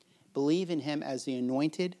him, believe in him as the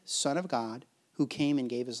anointed Son of God who came and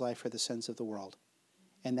gave his life for the sins of the world.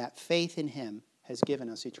 And that faith in him has given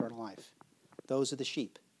us eternal life. Those are the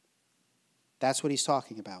sheep. That's what he's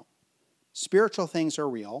talking about. Spiritual things are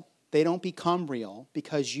real. They don't become real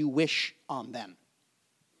because you wish on them.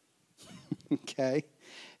 Okay?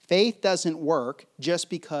 Faith doesn't work just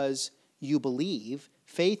because you believe.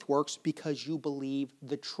 Faith works because you believe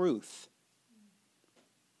the truth.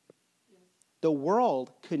 The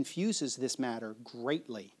world confuses this matter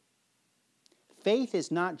greatly. Faith is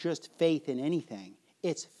not just faith in anything.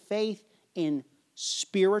 It's faith in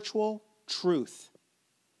spiritual truth,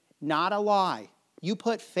 not a lie. You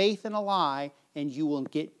put faith in a lie and you will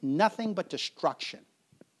get nothing but destruction.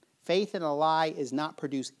 Faith in a lie is not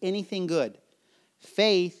produce anything good.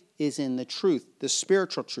 Faith is in the truth, the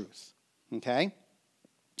spiritual truth. Okay?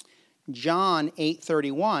 John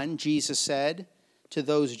 8:31, Jesus said to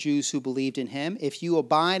those Jews who believed in him, if you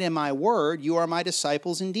abide in my word, you are my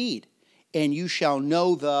disciples indeed, and you shall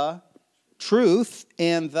know the truth,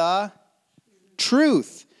 and the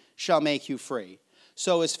truth shall make you free.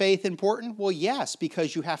 So is faith important? Well, yes,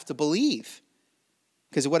 because you have to believe.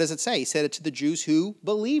 Because what does it say? He said it to the Jews who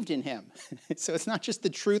believed in him. So it's not just the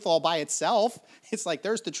truth all by itself. It's like,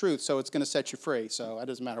 there's the truth, so it's going to set you free. So it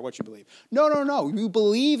doesn't matter what you believe. No, no, no. You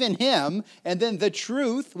believe in him, and then the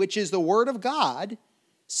truth, which is the word of God,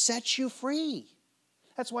 sets you free.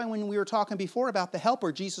 That's why when we were talking before about the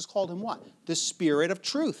helper, Jesus called him what? The Spirit of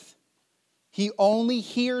truth. He only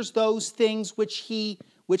hears those things which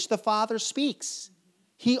the Father speaks.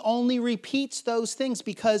 He only repeats those things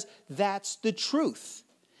because that's the truth.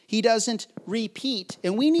 He doesn't repeat,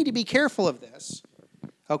 and we need to be careful of this,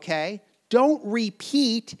 okay? Don't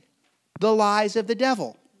repeat the lies of the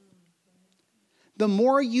devil. The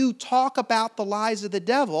more you talk about the lies of the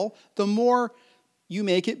devil, the more you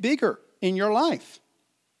make it bigger in your life.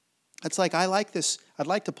 It's like, I like this, I'd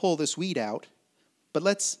like to pull this weed out, but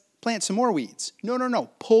let's plant some more weeds. No, no,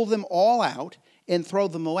 no. Pull them all out and throw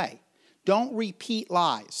them away. Don't repeat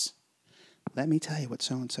lies. Let me tell you what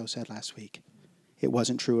so-and-so said last week. It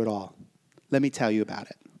wasn't true at all. Let me tell you about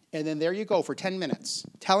it. And then there you go for 10 minutes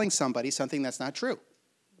telling somebody something that's not true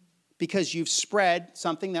because you've spread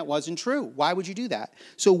something that wasn't true. Why would you do that?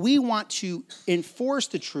 So we want to enforce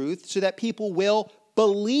the truth so that people will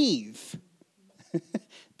believe.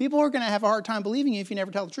 People are going to have a hard time believing you if you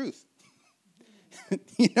never tell the truth.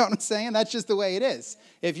 You know what I'm saying? That's just the way it is.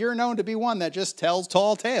 If you're known to be one that just tells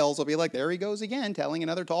tall tales, they'll be like, there he goes again, telling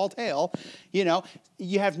another tall tale. You know,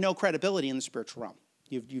 you have no credibility in the spiritual realm.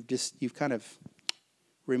 You've kind of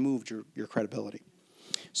removed your credibility.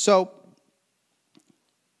 So,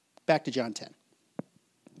 back to John 10,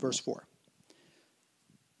 verse 4.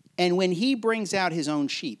 And when he brings out his own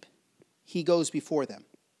sheep, he goes before them.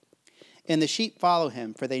 And the sheep follow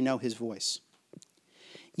him, for they know his voice.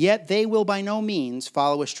 Yet they will by no means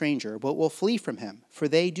follow a stranger, but will flee from him, for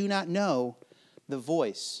they do not know the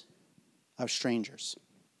voice of strangers.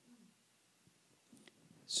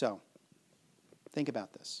 So, think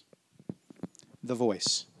about this. The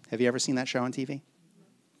Voice. Have you ever seen that show on TV?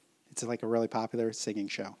 It's like a really popular singing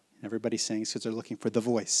show. And everybody sings because they're looking for the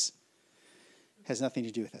voice. Has nothing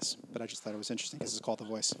to do with this, but I just thought it was interesting because it's called The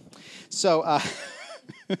Voice. So,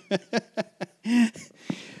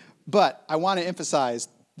 but I want to emphasize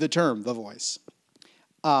the term, the voice.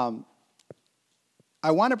 I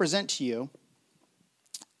want to present to you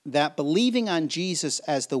that believing on Jesus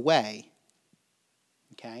as the way,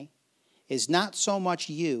 okay, is not so much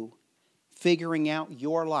you figuring out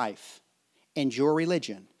your life and your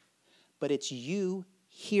religion, but it's you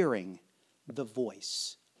hearing the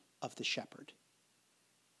voice of the shepherd.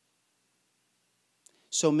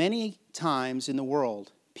 So many times in the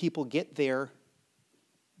world, people get their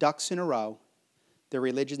ducks in a row, their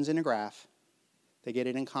religion's in a graph, they get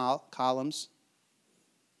it in columns,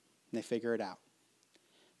 and they figure it out.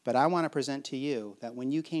 But I want to present to you that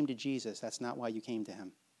when you came to Jesus, that's not why you came to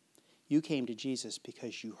him. You came to Jesus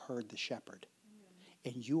because you heard the shepherd,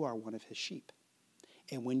 and you are one of his sheep.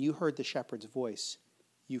 And when you heard the shepherd's voice,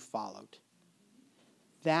 you followed.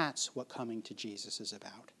 That's what coming to Jesus is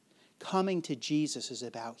about. Coming to Jesus is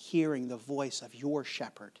about hearing the voice of your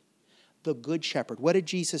shepherd, the good shepherd. What did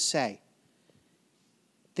Jesus say?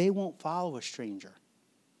 They won't follow a stranger.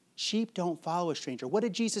 Sheep don't follow a stranger. What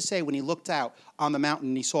did Jesus say when he looked out on the mountain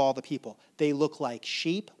and he saw all the people? They look like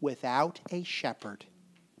sheep without a shepherd.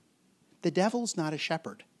 The devil's not a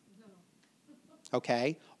shepherd.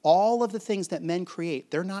 Okay? All of the things that men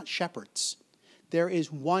create, they're not shepherds. There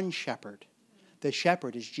is one shepherd. The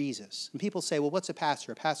shepherd is Jesus. And people say, well, what's a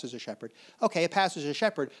pastor? A pastor's a shepherd. Okay, a pastor's a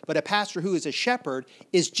shepherd, but a pastor who is a shepherd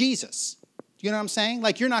is Jesus. You know what I'm saying?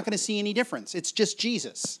 Like, you're not going to see any difference. It's just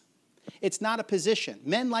Jesus. It's not a position.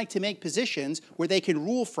 Men like to make positions where they can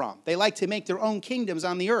rule from. They like to make their own kingdoms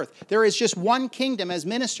on the earth. There is just one kingdom as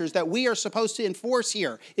ministers that we are supposed to enforce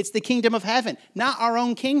here. It's the kingdom of heaven, not our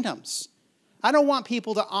own kingdoms. I don't want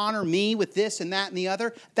people to honor me with this and that and the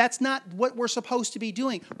other. That's not what we're supposed to be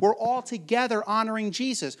doing. We're all together honoring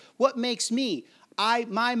Jesus. What makes me?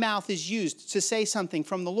 My mouth is used to say something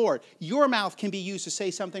from the Lord. Your mouth can be used to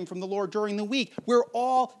say something from the Lord during the week. We're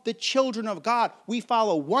all the children of God. We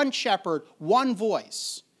follow one shepherd, one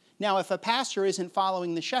voice. Now, if a pastor isn't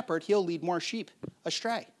following the shepherd, he'll lead more sheep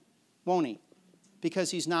astray, won't he?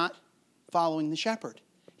 Because he's not following the shepherd.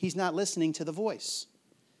 He's not listening to the voice.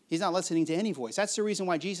 He's not listening to any voice. That's the reason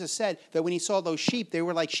why Jesus said that when he saw those sheep, they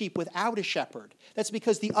were like sheep without a shepherd. That's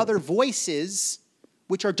because the other voices,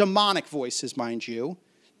 which are demonic voices, mind you,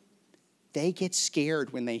 they get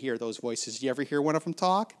scared when they hear those voices. Do you ever hear one of them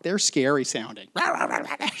talk? They're scary sounding.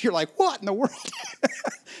 You're like, what in the world?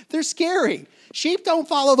 They're scary. Sheep don't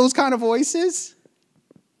follow those kind of voices.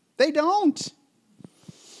 They don't.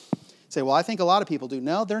 Say, well, I think a lot of people do.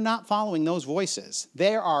 No, they're not following those voices.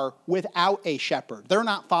 They are without a shepherd. They're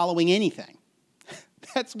not following anything.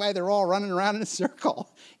 That's why they're all running around in a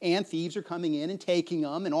circle. And thieves are coming in and taking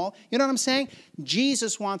them and all. You know what I'm saying?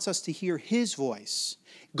 Jesus wants us to hear his voice,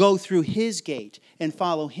 go through his gate, and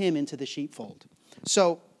follow him into the sheepfold.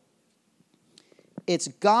 So, it's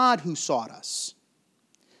God who sought us.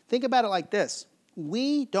 Think about it like this.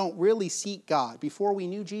 We don't really seek God. Before we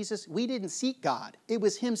knew Jesus, we didn't seek God. It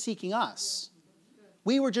was him seeking us.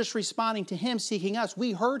 We were just responding to him seeking us.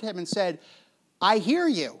 We heard him and said, I hear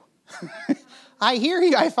you. I hear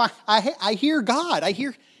you. I hear God.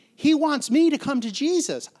 He wants me to come to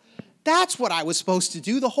Jesus. That's what I was supposed to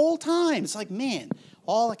do the whole time. It's like, man,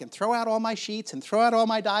 I can throw out all my sheets and throw out all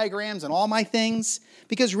my diagrams and all my things.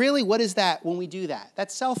 Because really, what is that when we do that?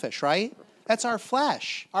 That's selfish, right? That's our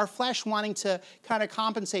flesh. Our flesh wanting to kind of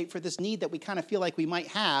compensate for this need that we kind of feel like we might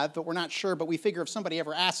have, but we're not sure. But we figure if somebody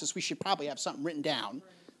ever asks us, we should probably have something written down.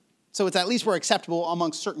 So it's at least we're acceptable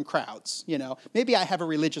amongst certain crowds, you know. Maybe I have a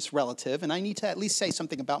religious relative, and I need to at least say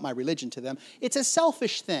something about my religion to them. It's a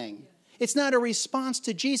selfish thing. It's not a response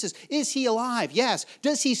to Jesus. Is he alive? Yes.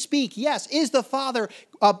 Does he speak? Yes. Is the Father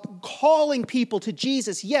calling people to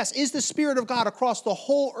Jesus? Yes. Is the Spirit of God across the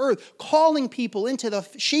whole earth calling people into the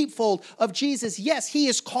sheepfold of Jesus? Yes, he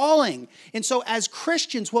is calling. And so as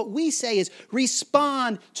Christians, what we say is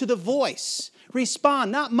respond to the voice.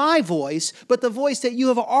 Respond, not my voice, but the voice that you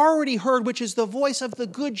have already heard, which is the voice of the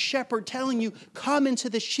good shepherd telling you, come into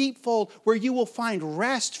the sheepfold where you will find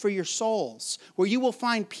rest for your souls, where you will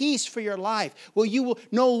find peace for your life, where you will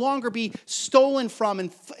no longer be stolen from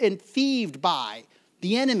and thieved by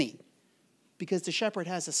the enemy, because the shepherd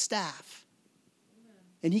has a staff,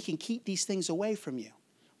 and he can keep these things away from you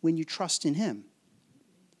when you trust in him.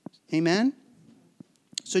 Amen?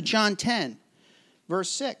 So John 10, verse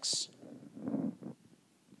 6.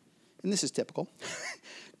 And this is typical.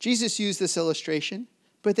 Jesus used this illustration,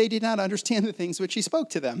 but they did not understand the things which he spoke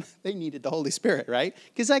to them. They needed the Holy Spirit, right?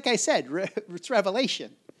 Because like I said, it's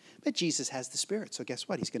revelation. But Jesus has the Spirit, so guess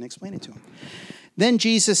what? He's going to explain it to them. Then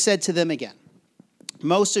Jesus said to them again,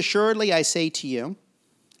 most assuredly I say to you,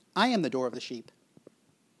 I am the door of the sheep.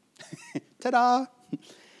 Ta-da!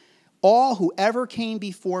 All who ever came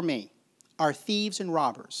before me are thieves and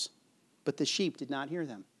robbers, but the sheep did not hear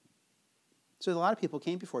them. So a lot of people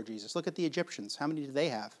came before Jesus. Look at the Egyptians. How many did they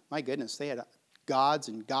have? My goodness, they had gods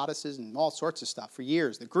and goddesses and all sorts of stuff for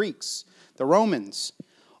years. The Greeks, the Romans,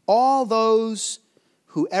 all those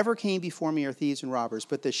who ever came before me are thieves and robbers,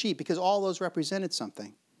 but the sheep, because all those represented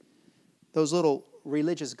something. Those little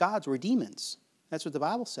religious gods were demons. That's what the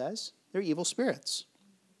Bible says. They're evil spirits.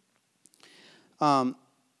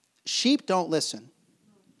 Sheep don't listen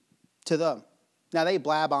to them. Now they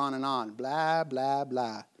blab on and on, blah, blah,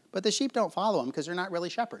 blah. But the sheep don't follow them because they're not really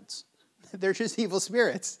shepherds. They're just evil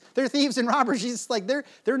spirits. They're thieves and robbers. Just like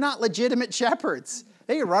they're not legitimate shepherds.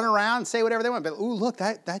 They run around and say whatever they want. But, ooh, look,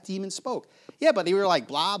 that demon spoke. Yeah, but they were like,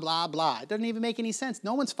 blah, blah, blah. It doesn't even make any sense.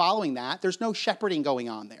 No one's following that. There's no shepherding going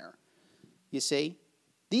on there. You see?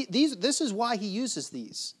 This is why he uses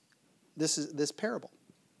these. This parable.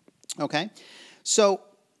 Okay? So,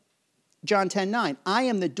 John 10:9, I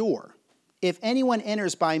am the door. If anyone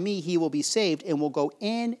enters by me, he will be saved and will go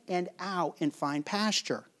in and out and find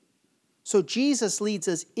pasture. So Jesus leads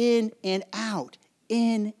us in and out,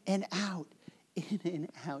 in and out, in and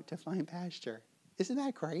out to find pasture. Isn't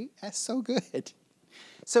that great? That's so good.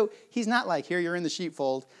 So he's not like, here you're in the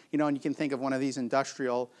sheepfold, and you can think of one of these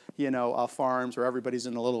industrial, farms where everybody's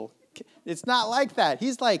in a little... It's not like that.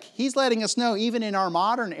 He's letting us know, even in our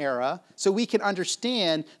modern era, so we can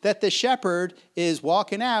understand that the shepherd is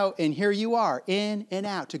walking out, and here you are, in and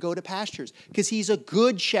out, to go to pastures, because he's a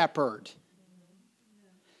good shepherd.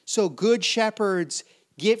 So good shepherds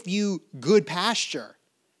give you good pasture,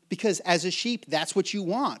 because as a sheep, that's what you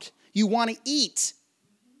want. You want to eat.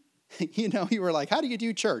 You were like, how do you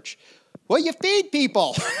do church? Well, you feed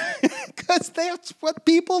people, because that's what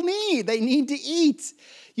people need. They need to eat.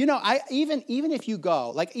 Even if you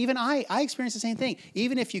go, I experience the same thing.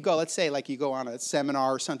 Even if you go, let's say, you go on a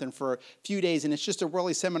seminar or something for a few days, and it's just a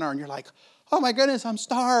worldly seminar, and you're like, oh my goodness, I'm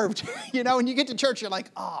starved. When you get to church, you're like,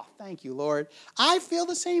 oh, thank you, Lord. I feel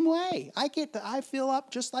the same way. I fill up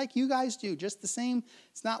just like you guys do, just the same.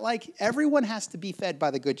 It's not like everyone has to be fed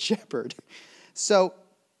by the good shepherd. So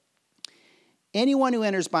anyone who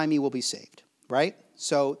enters by me will be saved, right?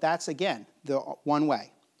 So that's, again, the one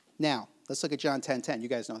way. Now, let's look at John 10:10. You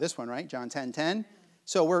guys know this one, right? John 10:10.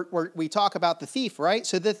 So we talk about the thief, right?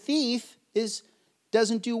 So the thief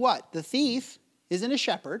doesn't do what? The thief isn't a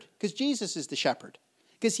shepherd, because Jesus is the shepherd,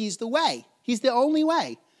 because he's the way. He's the only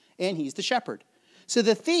way, and he's the shepherd. So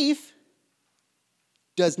the thief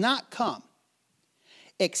does not come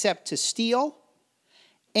except to steal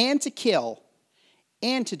and to kill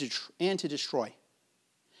and to destroy.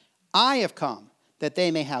 I have come that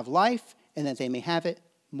they may have life and that they may have it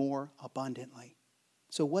more abundantly.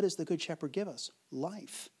 So what does the Good Shepherd give us?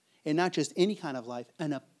 Life. And not just any kind of life,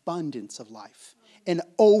 an abundance of life. An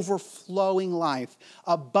overflowing life.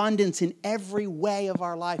 Abundance in every way of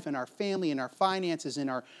our life, in our family, in our finances, in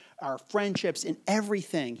our friendships, in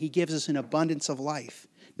everything. He gives us an abundance of life.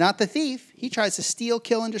 Not the thief. He tries to steal,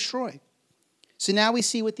 kill, and destroy. So now we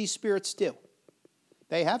see what these spirits do.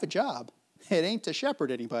 They have a job. It ain't to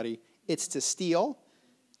shepherd anybody. It's to steal,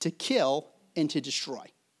 to kill, and to destroy.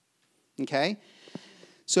 Okay?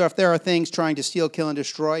 So if there are things trying to steal, kill, and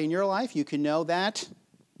destroy in your life, you can know that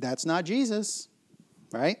that's not Jesus.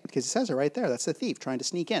 Right? Because it says it right there. That's the thief trying to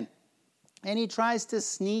sneak in. And he tries to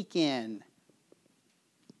sneak in.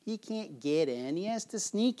 He can't get in. He has to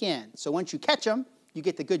sneak in. So once you catch him, you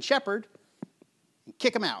get the Good Shepherd and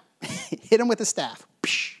kick him out. Hit him with a staff.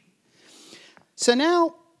 So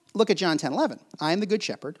now, look at John 10:11. I am the Good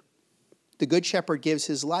Shepherd. The Good Shepherd gives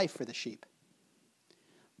his life for the sheep.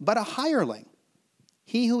 But a hireling,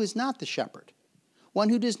 he who is not the shepherd, one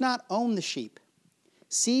who does not own the sheep,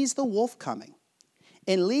 sees the wolf coming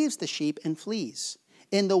and leaves the sheep and flees.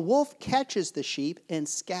 And the wolf catches the sheep and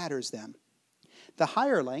scatters them. The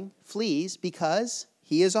hireling flees because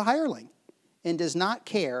he is a hireling and does not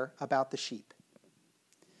care about the sheep.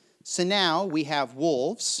 So now we have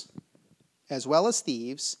wolves as well as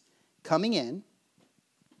thieves coming in,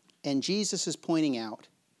 and Jesus is pointing out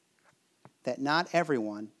that not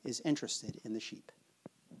everyone is interested in the sheep.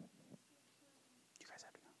 You guys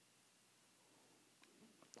have to go.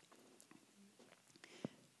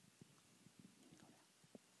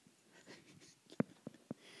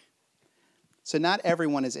 So not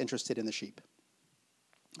everyone is interested in the sheep.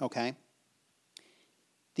 Okay?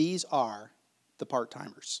 These are the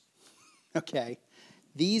part-timers. Okay?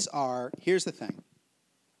 These are, here's the thing.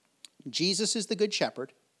 Jesus is the Good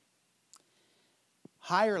Shepherd.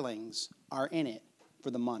 Hirelings are in it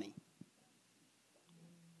for the money.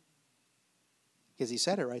 Because he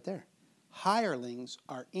said it right there. Hirelings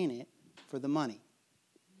are in it for the money.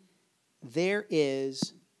 There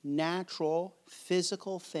is natural,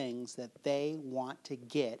 physical things that they want to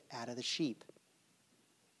get out of the sheep.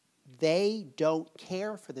 They don't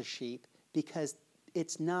care for the sheep because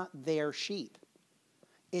it's not their sheep.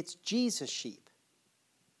 It's Jesus' sheep.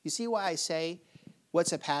 You see why I say,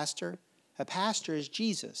 what's a pastor? A pastor is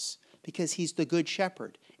Jesus because he's the Good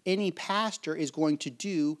Shepherd. Any pastor is going to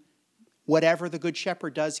do whatever the Good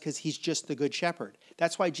Shepherd does because he's just the Good Shepherd.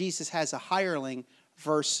 That's why Jesus has a hireling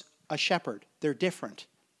versus a shepherd. They're different.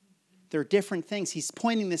 They're different things. He's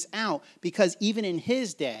pointing this out because even in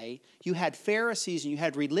his day, you had Pharisees and you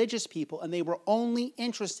had religious people, and they were only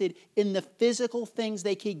interested in the physical things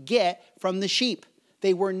they could get from the sheep.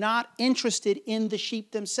 They were not interested in the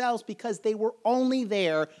sheep themselves because they were only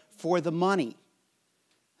there for the money.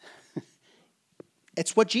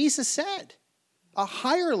 It's what Jesus said. A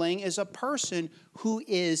hireling is a person who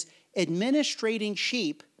is administrating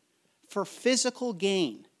sheep for physical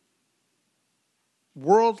gain,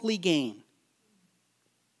 worldly gain.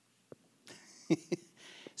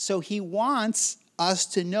 So he wants us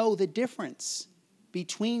to know the difference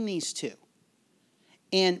between these two.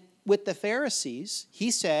 And with the Pharisees,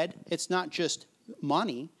 he said it's not just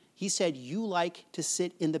money. He said you like to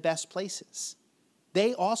sit in the best places.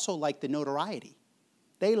 They also like the notoriety.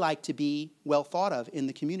 They like to be well thought of in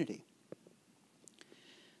the community.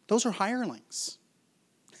 Those are hirelings.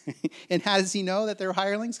 And how does he know that they're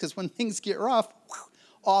hirelings? Because when things get rough,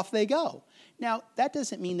 off they go. Now, that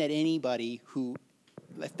doesn't mean that anybody who,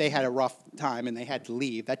 if they had a rough time and they had to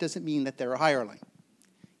leave, that doesn't mean that they're a hireling.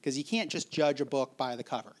 Because you can't just judge a book by the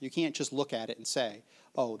cover. You can't just look at it and say,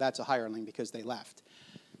 oh, that's a hireling because they left.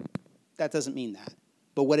 That doesn't mean that.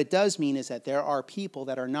 But what it does mean is that there are people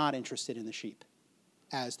that are not interested in the sheep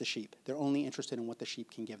as the sheep. They're only interested in what the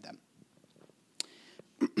sheep can give them.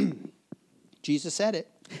 Jesus said it.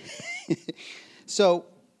 So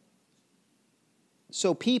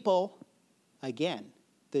people, again,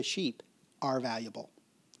 the sheep are valuable,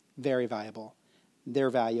 very valuable.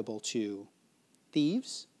 They're valuable to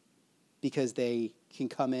thieves because they can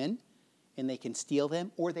come in and they can steal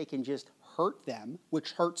them, or they can just hurt them,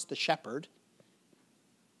 which hurts the shepherd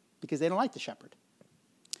because they don't like the shepherd.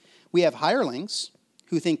 We have hirelings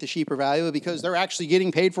who think the sheep are valuable because they're actually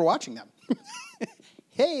getting paid for watching them.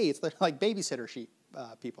 Hey, it's like babysitter sheep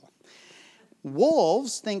people.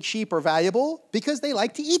 Wolves think sheep are valuable because they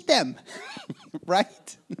like to eat them,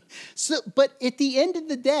 right? But at the end of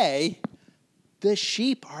the day, the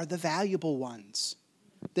sheep are the valuable ones.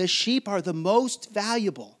 The sheep are the most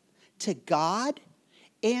valuable to God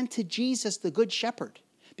and to Jesus, the Good Shepherd.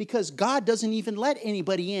 Because God doesn't even let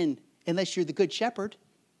anybody in unless you're the Good Shepherd.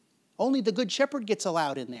 Only the Good Shepherd gets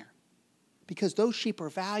allowed in there. Because those sheep are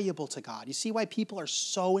valuable to God. You see why people are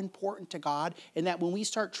so important to God? And that when we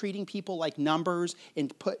start treating people like numbers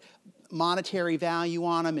and put monetary value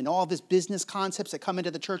on them and all this business concepts that come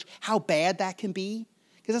into the church, how bad that can be?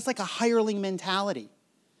 Because it's like a hireling mentality.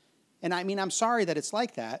 And I mean, I'm sorry that it's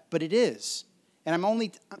like that, but it is. And I'm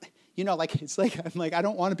only... I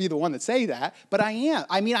don't want to be the one that say that, but I am.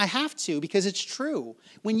 I mean, I have to because it's true.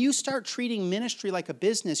 When you start treating ministry like a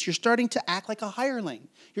business, you're starting to act like a hireling.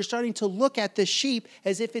 You're starting to look at the sheep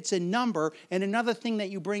as if it's a number and another thing that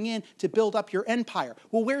you bring in to build up your empire.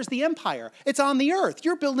 Well, where's the empire? It's on the earth.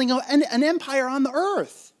 You're building an empire on the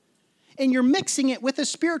earth. And you're mixing it with a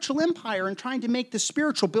spiritual empire and trying to make the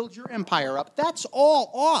spiritual build your empire up. That's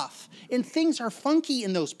all off. And things are funky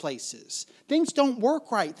in those places. Things don't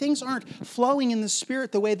work right. Things aren't flowing in the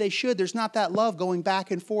spirit the way they should. There's not that love going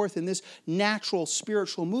back and forth in this natural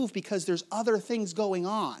spiritual move because there's other things going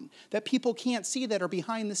on that people can't see that are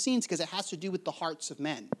behind the scenes because it has to do with the hearts of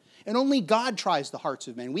men. And only God tries the hearts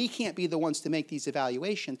of men. We can't be the ones to make these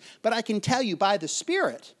evaluations. But I can tell you by the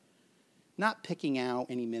Spirit, not picking out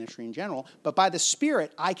any ministry in general, but by the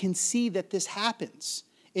Spirit, I can see that this happens.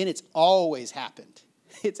 And it's always happened.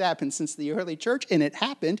 It's happened since the early church, and it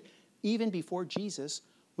happened even before Jesus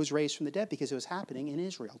was raised from the dead because it was happening in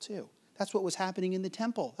Israel too. That's what was happening in the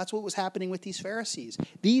temple. That's what was happening with these Pharisees.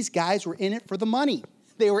 These guys were in it for the money.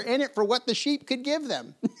 They were in it for what the sheep could give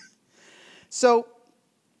them. So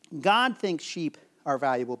God thinks sheep are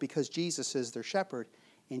valuable because Jesus is their shepherd,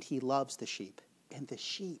 and he loves the sheep. And the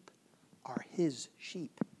sheep are his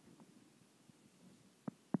sheep.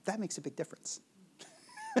 That makes a big difference.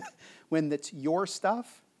 When it's your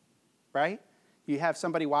stuff, right? You have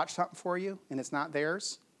somebody watch something for you and it's not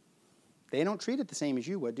theirs. They don't treat it the same as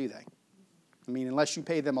you would, do they? I mean, unless you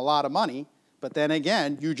pay them a lot of money, but then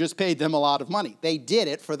again, you just paid them a lot of money. They did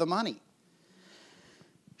it for the money.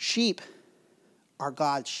 Sheep are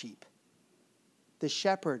God's sheep. The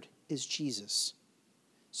shepherd is Jesus.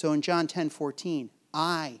 So in John 10:14,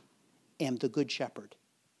 I am the good shepherd,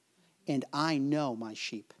 and I know my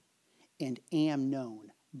sheep, and am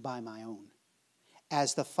known by my own.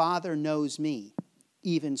 As the Father knows me,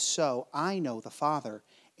 even so I know the Father,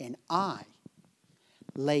 and I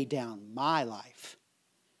lay down my life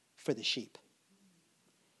for the sheep.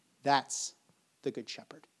 That's the good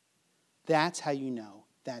shepherd. That's how you know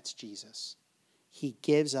that's Jesus. He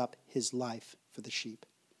gives up his life for the sheep.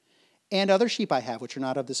 And other sheep I have, which are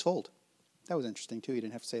not of this fold. That was interesting, too. You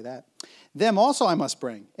didn't have to say that. Them also I must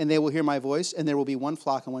bring, and they will hear my voice, and there will be one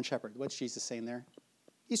flock and one shepherd. What's Jesus saying there?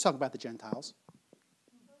 He's talking about the Gentiles.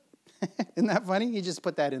 Isn't that funny? He just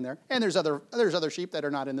put that in there. And there's other sheep that are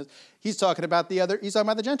not in this. He's talking about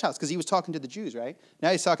the Gentiles, because he was talking to the Jews, right? Now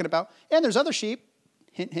he's talking about, and there's other sheep.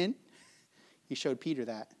 Hint, hint. He showed Peter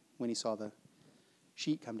that when he saw the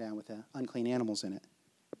sheet come down with the unclean animals in it.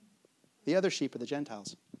 The other sheep are the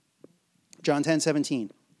Gentiles. John 10:17.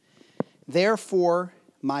 Therefore,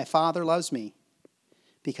 my Father loves me,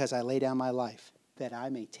 because I lay down my life, that I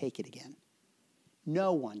may take it again.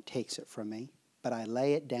 No one takes it from me, but I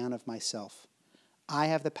lay it down of myself. I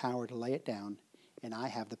have the power to lay it down, and I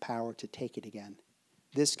have the power to take it again.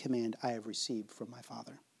 This command I have received from my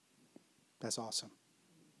Father. That's awesome.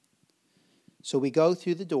 So we go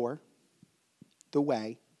through the door, the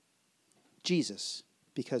way, Jesus,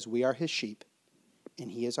 because we are his sheep,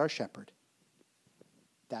 and he is our shepherd.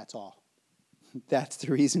 That's all. That's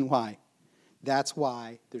the reason why. That's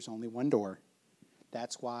why there's only one door.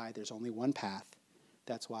 That's why there's only one path.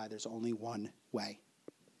 That's why there's only one way.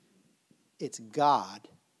 It's God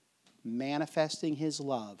manifesting his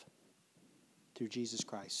love through Jesus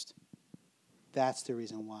Christ. That's the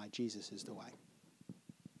reason why Jesus is the way.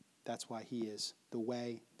 That's why he is the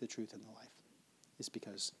way, the truth, and the life. It's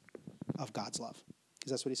because of God's love.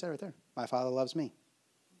 Because that's what he said right there. My Father loves me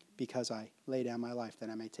because I lay down my life that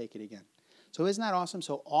I may take it again. So isn't that awesome?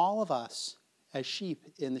 So all of us as sheep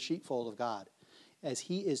in the sheepfold of God, as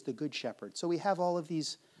he is the good shepherd. So we have all of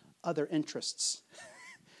these other interests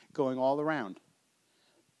going all around.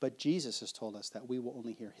 But Jesus has told us that we will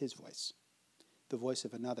only hear his voice. The voice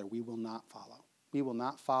of another we will not follow. We will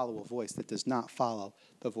not follow a voice that does not follow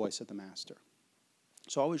the voice of the master.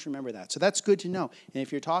 So always remember that. So that's good to know. And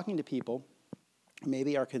if you're talking to people who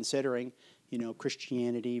maybe are considering,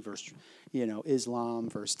 Christianity versus, Islam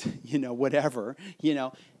versus, whatever,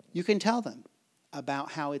 you can tell them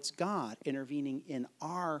about how it's God intervening in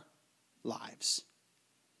our lives.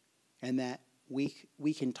 And that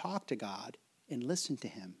we can talk to God and listen to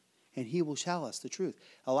him, and he will tell us the truth.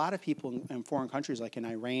 A lot of people in foreign countries, like in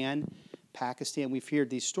Iran, Pakistan, we've heard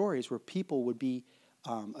these stories where people would be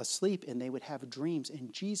asleep and they would have dreams,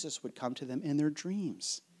 and Jesus would come to them in their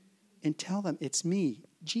dreams and tell them, it's me,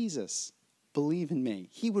 Jesus, believe in me.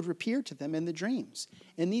 He would appear to them in the dreams,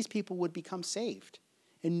 and these people would become saved.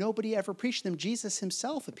 And nobody ever preached them. Jesus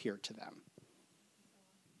himself appeared to them.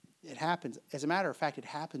 It happens. As a matter of fact, it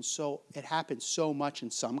happens so much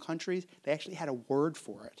in some countries, they actually had a word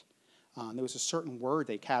for it. There was a certain word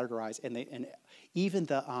they categorized, and even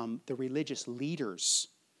the religious leaders,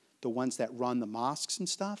 the ones that run the mosques and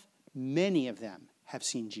stuff, many of them have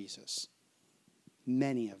seen Jesus.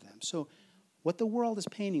 Many of them. So what the world is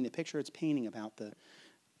painting, the picture it's painting about the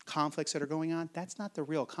conflicts that are going on, that's not the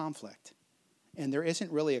real conflict. And there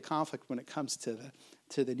isn't really a conflict when it comes to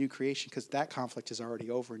the new creation, because that conflict is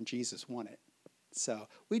already over and Jesus won it. So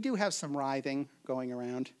we do have some writhing going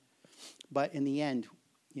around, but in the end,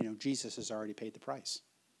 Jesus has already paid the price.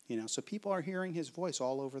 So people are hearing his voice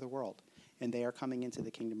all over the world, and they are coming into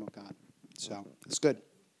the kingdom of God. So it's good.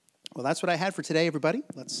 Well, that's what I had for today, everybody.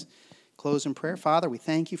 Let's close in prayer. Father, we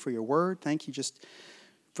thank you for your word. Thank you just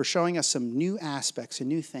for showing us some new aspects and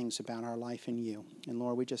new things about our life in you. And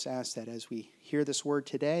Lord, we just ask that as we hear this word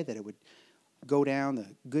today, that it would go down, the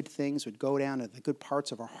good things would go down to the good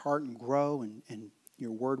parts of our heart and grow, and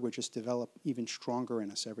your word would just develop even stronger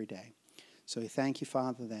in us every day. So we thank you,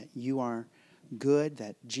 Father, that you are good,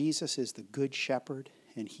 that Jesus is the good shepherd,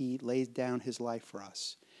 and he laid down his life for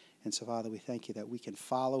us. And so, Father, we thank you that we can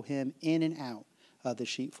follow him in and out of the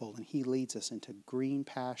sheepfold, and he leads us into green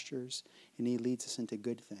pastures, and he leads us into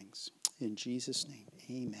good things. In Jesus' name,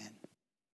 amen.